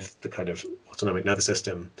of the kind of autonomic nervous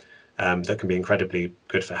system, that can be incredibly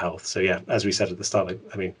good for health. So yeah, as we said at the start,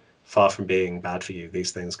 far from being bad for you,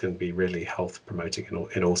 these things can be really health promoting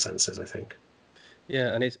in all senses, I think.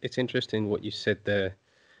 Yeah, and it's interesting what you said there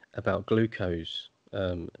about glucose,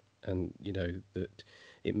 and you know that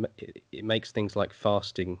it makes things like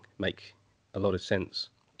fasting make a lot of sense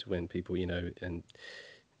to when people, you know, and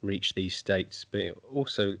reach these states. But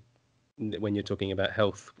also when you're talking about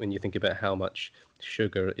health, when you think about how much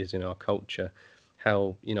sugar is in our culture,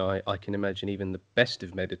 how, you know, I can imagine even the best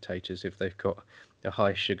of meditators, if they've got a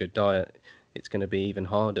high sugar diet, it's going to be even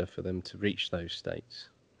harder for them to reach those states.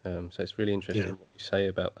 So it's really Yeah. interesting what you say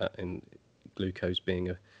about that, and glucose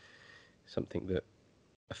being something that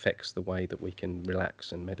affects the way that we can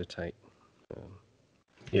relax and meditate. Um,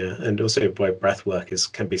 Yeah, and also why breath work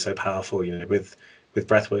can be so powerful. You know, with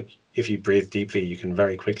breath work, if you breathe deeply, you can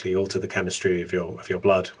very quickly alter the chemistry of your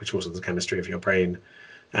blood, which alters the chemistry of your brain.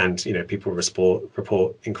 And you know, people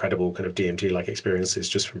report incredible kind of DMT like experiences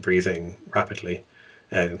just from breathing rapidly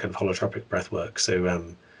and kind of holotropic breath work. So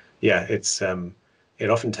yeah, it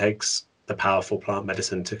often takes the powerful plant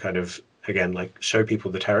medicine to kind of, again, like show people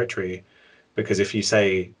the territory, because if you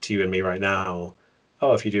say to you and me right now,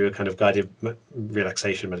 oh, if you do a kind of guided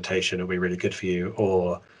relaxation meditation, it'll be really good for you,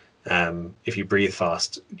 or if you breathe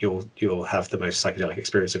fast, you'll have the most psychedelic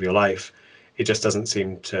experience of your life. It just doesn't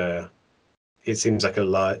seem to. It seems like a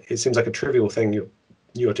lot. It seems like a trivial thing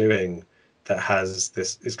you're doing that has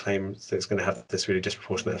this is claims that it's going to have this really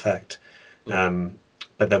disproportionate effect. mm,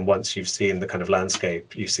 But then once you've seen the kind of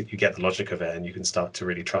landscape, you get the logic of it, and you can start to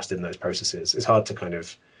really trust in those processes. It's hard to kind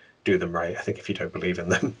of do them right, I think, if you don't believe in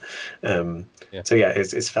them. Um, yeah. so yeah,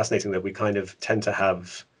 it's fascinating that we kind of tend to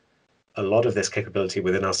have a lot of this capability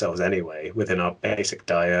within ourselves anyway, within our basic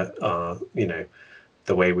diet, our, you know,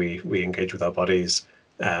 the way we engage with our bodies.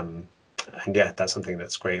 And yeah, that's something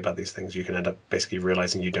that's great about these things. You can end up basically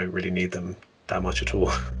realizing you don't really need them that much at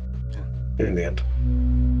all Yeah. in the end.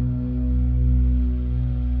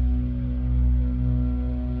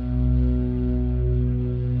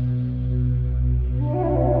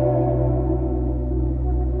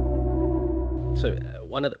 So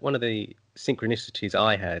one of the synchronicities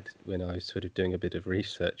I had when I was sort of doing a bit of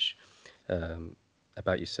research um,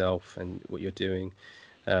 about yourself and what you're doing,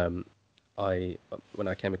 um, I when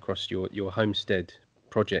I came across your Homestead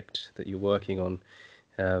project that you're working on,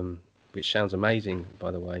 which sounds amazing, by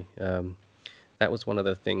the way. That was one of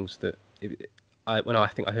the things that I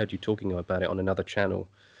think I heard you talking about it on another channel,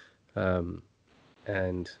 um,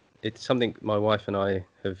 and it's something my wife and I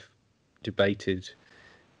have debated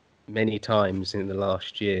many times in the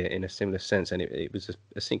last year in a similar sense, and it was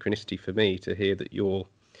a synchronicity for me to hear that you're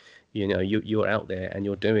out there and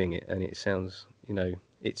you're doing it, and it sounds, you know,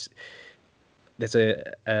 it's there's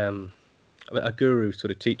a guru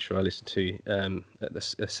sort of teacher I listen to at the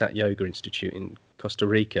Sat Yoga Institute in Costa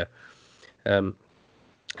Rica, um,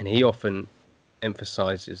 and he often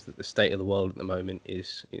emphasizes that the state of the world at the moment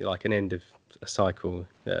is, you know, like an end of a cycle,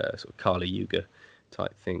 sort of Kali Yuga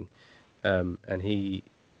type thing, and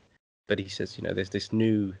but he says, you know, there's this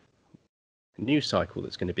new cycle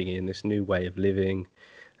that's going to begin, this new way of living,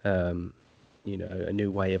 um, you know, a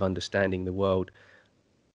new way of understanding the world.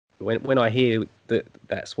 When I hear that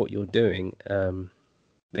that's what you're doing,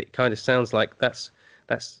 it kind of sounds like that's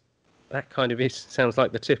that kind of is sounds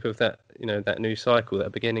like the tip of that, you know, that new cycle,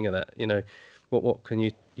 that beginning of that. You know, what can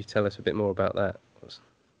you tell us a bit more about that?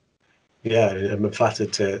 Yeah, I'm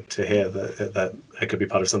flattered to hear that I could be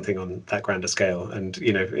part of something on that grander scale. And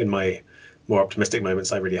you know, in my more optimistic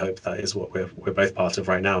moments, I really hope that is what we're both part of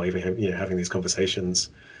right now, even, you know, having these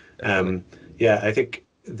conversations. Definitely. Yeah, I think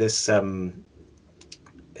this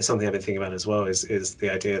is something I've been thinking about as well. Is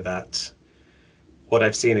the idea that what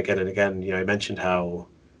I've seen again and again. You know, I mentioned how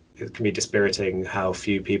it can be dispiriting how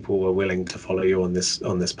few people were willing to follow you on this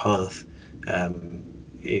path.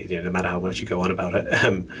 You know, no matter how much you go on about it.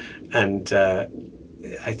 And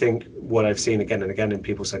I think what I've seen again and again in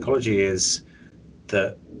people's psychology is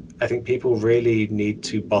that I think people really need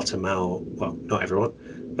to bottom out. Well, not everyone,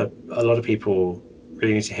 but a lot of people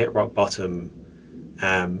really need to hit rock bottom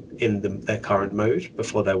in their current mode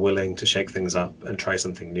before they're willing to shake things up and try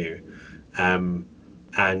something new.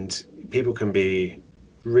 And people can be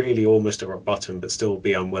really almost at rock bottom, but still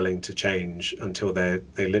be unwilling to change until they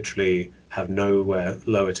literally have nowhere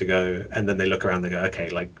lower to go, and then they look around. They go, okay,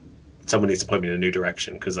 like someone needs to point me in a new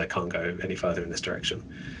direction because I can't go any further in this direction.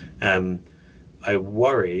 I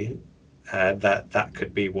worry that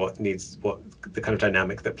could be what the kind of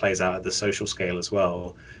dynamic that plays out at the social scale as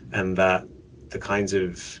well, and that the kinds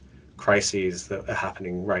of crises that are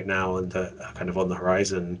happening right now and that are kind of on the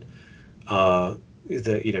horizon are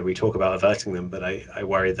that, you know, we talk about averting them, but I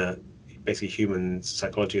worry that basically human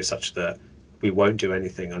psychology is such that we won't do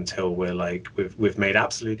anything until we're like we've made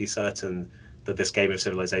absolutely certain that this game of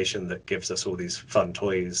civilization that gives us all these fun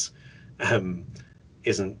toys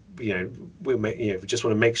isn't, we just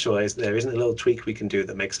want to make sure there isn't a little tweak we can do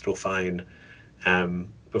that makes it all fine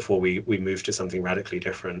before we move to something radically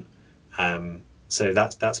different. So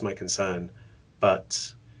that's my concern.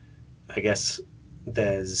 But I guess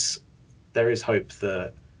there is hope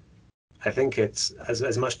that, I think it's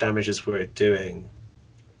as much damage as we're doing,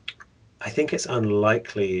 I think it's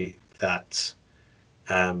unlikely that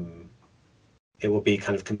it will be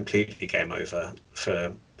kind of completely game over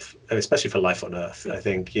especially for life on Earth. I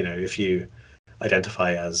think, if you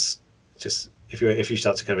identify as if you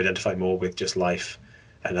start to kind of identify more with just life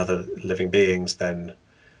and other living beings, then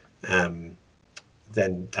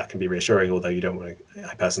that can be reassuring. Although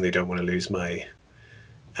I personally don't want to lose my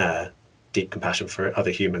deep compassion for other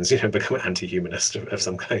humans, become an anti-humanist of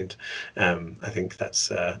some kind. I think that's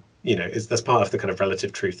that's part of the kind of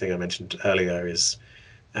relative truth thing I mentioned earlier. Is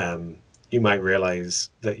you might realize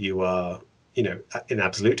that you are, in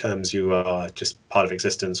absolute terms, you are just part of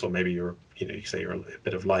existence, or maybe you say you're a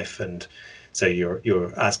bit of life, and so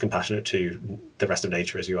you're as compassionate to the rest of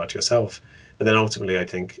nature as you are to yourself. But then ultimately, I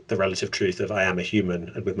think the relative truth of I am a human,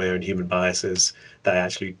 and with my own human biases, that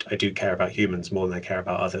I do care about humans more than I care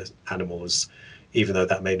about other animals, even though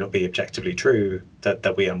that may not be objectively true,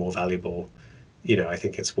 that we are more valuable. I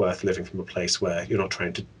think it's worth living from a place where you're not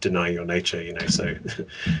trying to deny your nature, so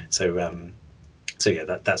yeah,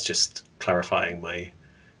 that's just clarifying my,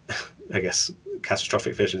 I guess,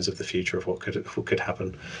 catastrophic visions of the future of what could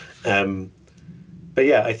happen. But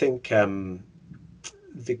yeah, I think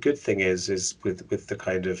the good thing is with the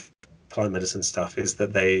kind of plant medicine stuff is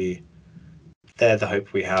that they're the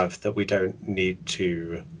hope we have, that we don't need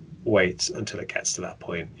to wait until it gets to that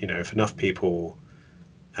point. If enough people,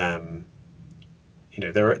 there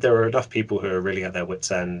are enough people who are really at their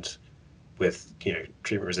wits' end with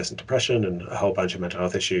treatment-resistant depression and a whole bunch of mental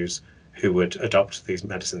health issues, who would adopt these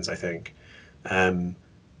medicines, I think. And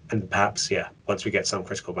perhaps, once we get some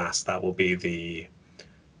critical mass, that will be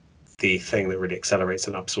the thing that really accelerates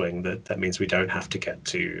an upswing, that means we don't have to get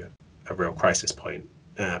to a real crisis point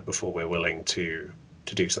before we're willing to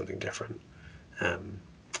do something different.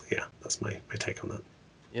 That's my take on that.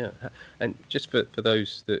 Yeah, and just for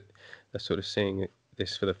those that are sort of seeing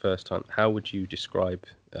this for the first time, how would you describe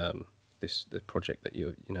the project that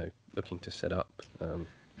you're looking to set up?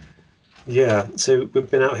 So we've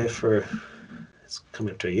been out here it's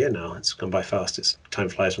coming up to a year now. It's gone by fast. Time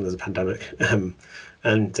flies when there's a pandemic. We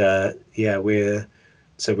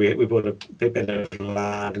bought a big bit of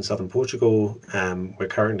land in southern Portugal. We're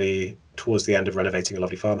currently towards the end of renovating a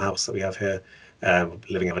lovely farmhouse that we have here,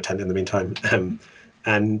 living in a tent in the meantime.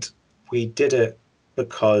 And we did it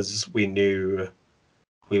because we knew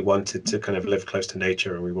we wanted to kind of live close to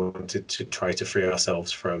nature, and we wanted to try to free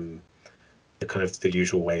ourselves from the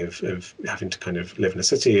usual way of having to kind of live in a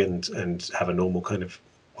city and have a normal kind of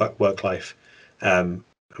work life.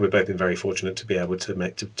 We've both been very fortunate to be able to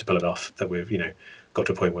pull it off, that we've got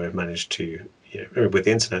to a point where we've managed to, with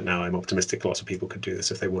the internet now, I'm optimistic lots of people could do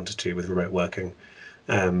this if they wanted to with remote working.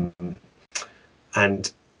 And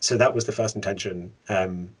so that was the first intention.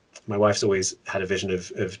 My wife's always had a vision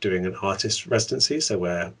of doing an artist residency, so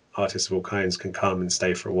where artists of all kinds can come and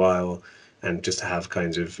stay for a while, and just to have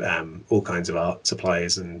all kinds of art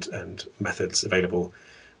supplies and methods available.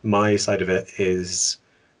 My side of it is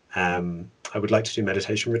I would like to do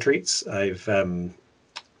meditation retreats. I've kind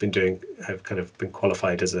of been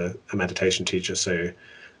qualified as a meditation teacher, so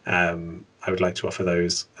I would like to offer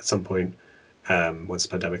those at some point once the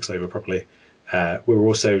pandemic's over properly. We're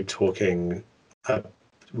also talking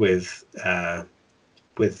with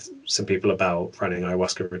some people about running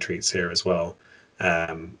ayahuasca retreats here as well,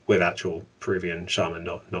 with actual Peruvian shaman,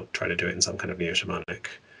 not trying to do it in some kind of neo-shamanic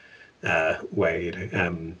way,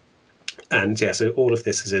 so all of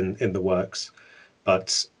this is in the works,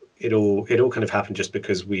 but it all kind of happened just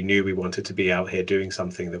because we knew we wanted to be out here doing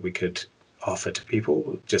something that we could offer to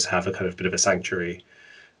people, just have a kind of bit of a sanctuary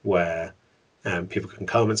where people can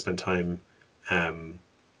come and spend time. Even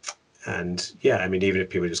if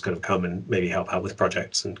people just kind of come and maybe help out with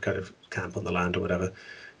projects and kind of camp on the land or whatever.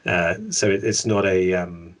 So it's not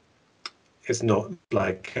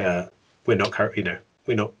like we're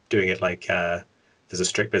not doing it like there's a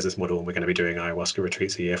strict business model and we're going to be doing ayahuasca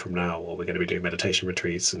retreats a year from now, or we're going to be doing meditation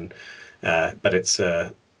retreats, but it's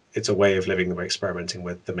a way of living that we're experimenting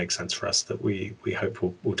with that makes sense for us, that we hope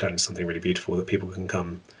will turn into something really beautiful that people can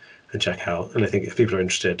come and check out. And I think if people are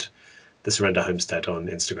interested, the Surrender Homestead on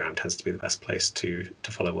Instagram tends to be the best place to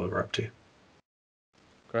follow what we're up to.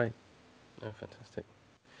 Great. Oh, fantastic.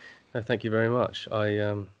 No, thank you very much.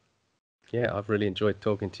 Yeah, I've really enjoyed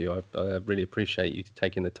talking to you. I really appreciate you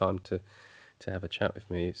taking the time to have a chat with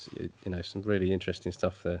me. Some really interesting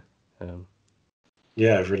stuff there.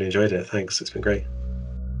 Yeah, I've really enjoyed it. Thanks. It's been great.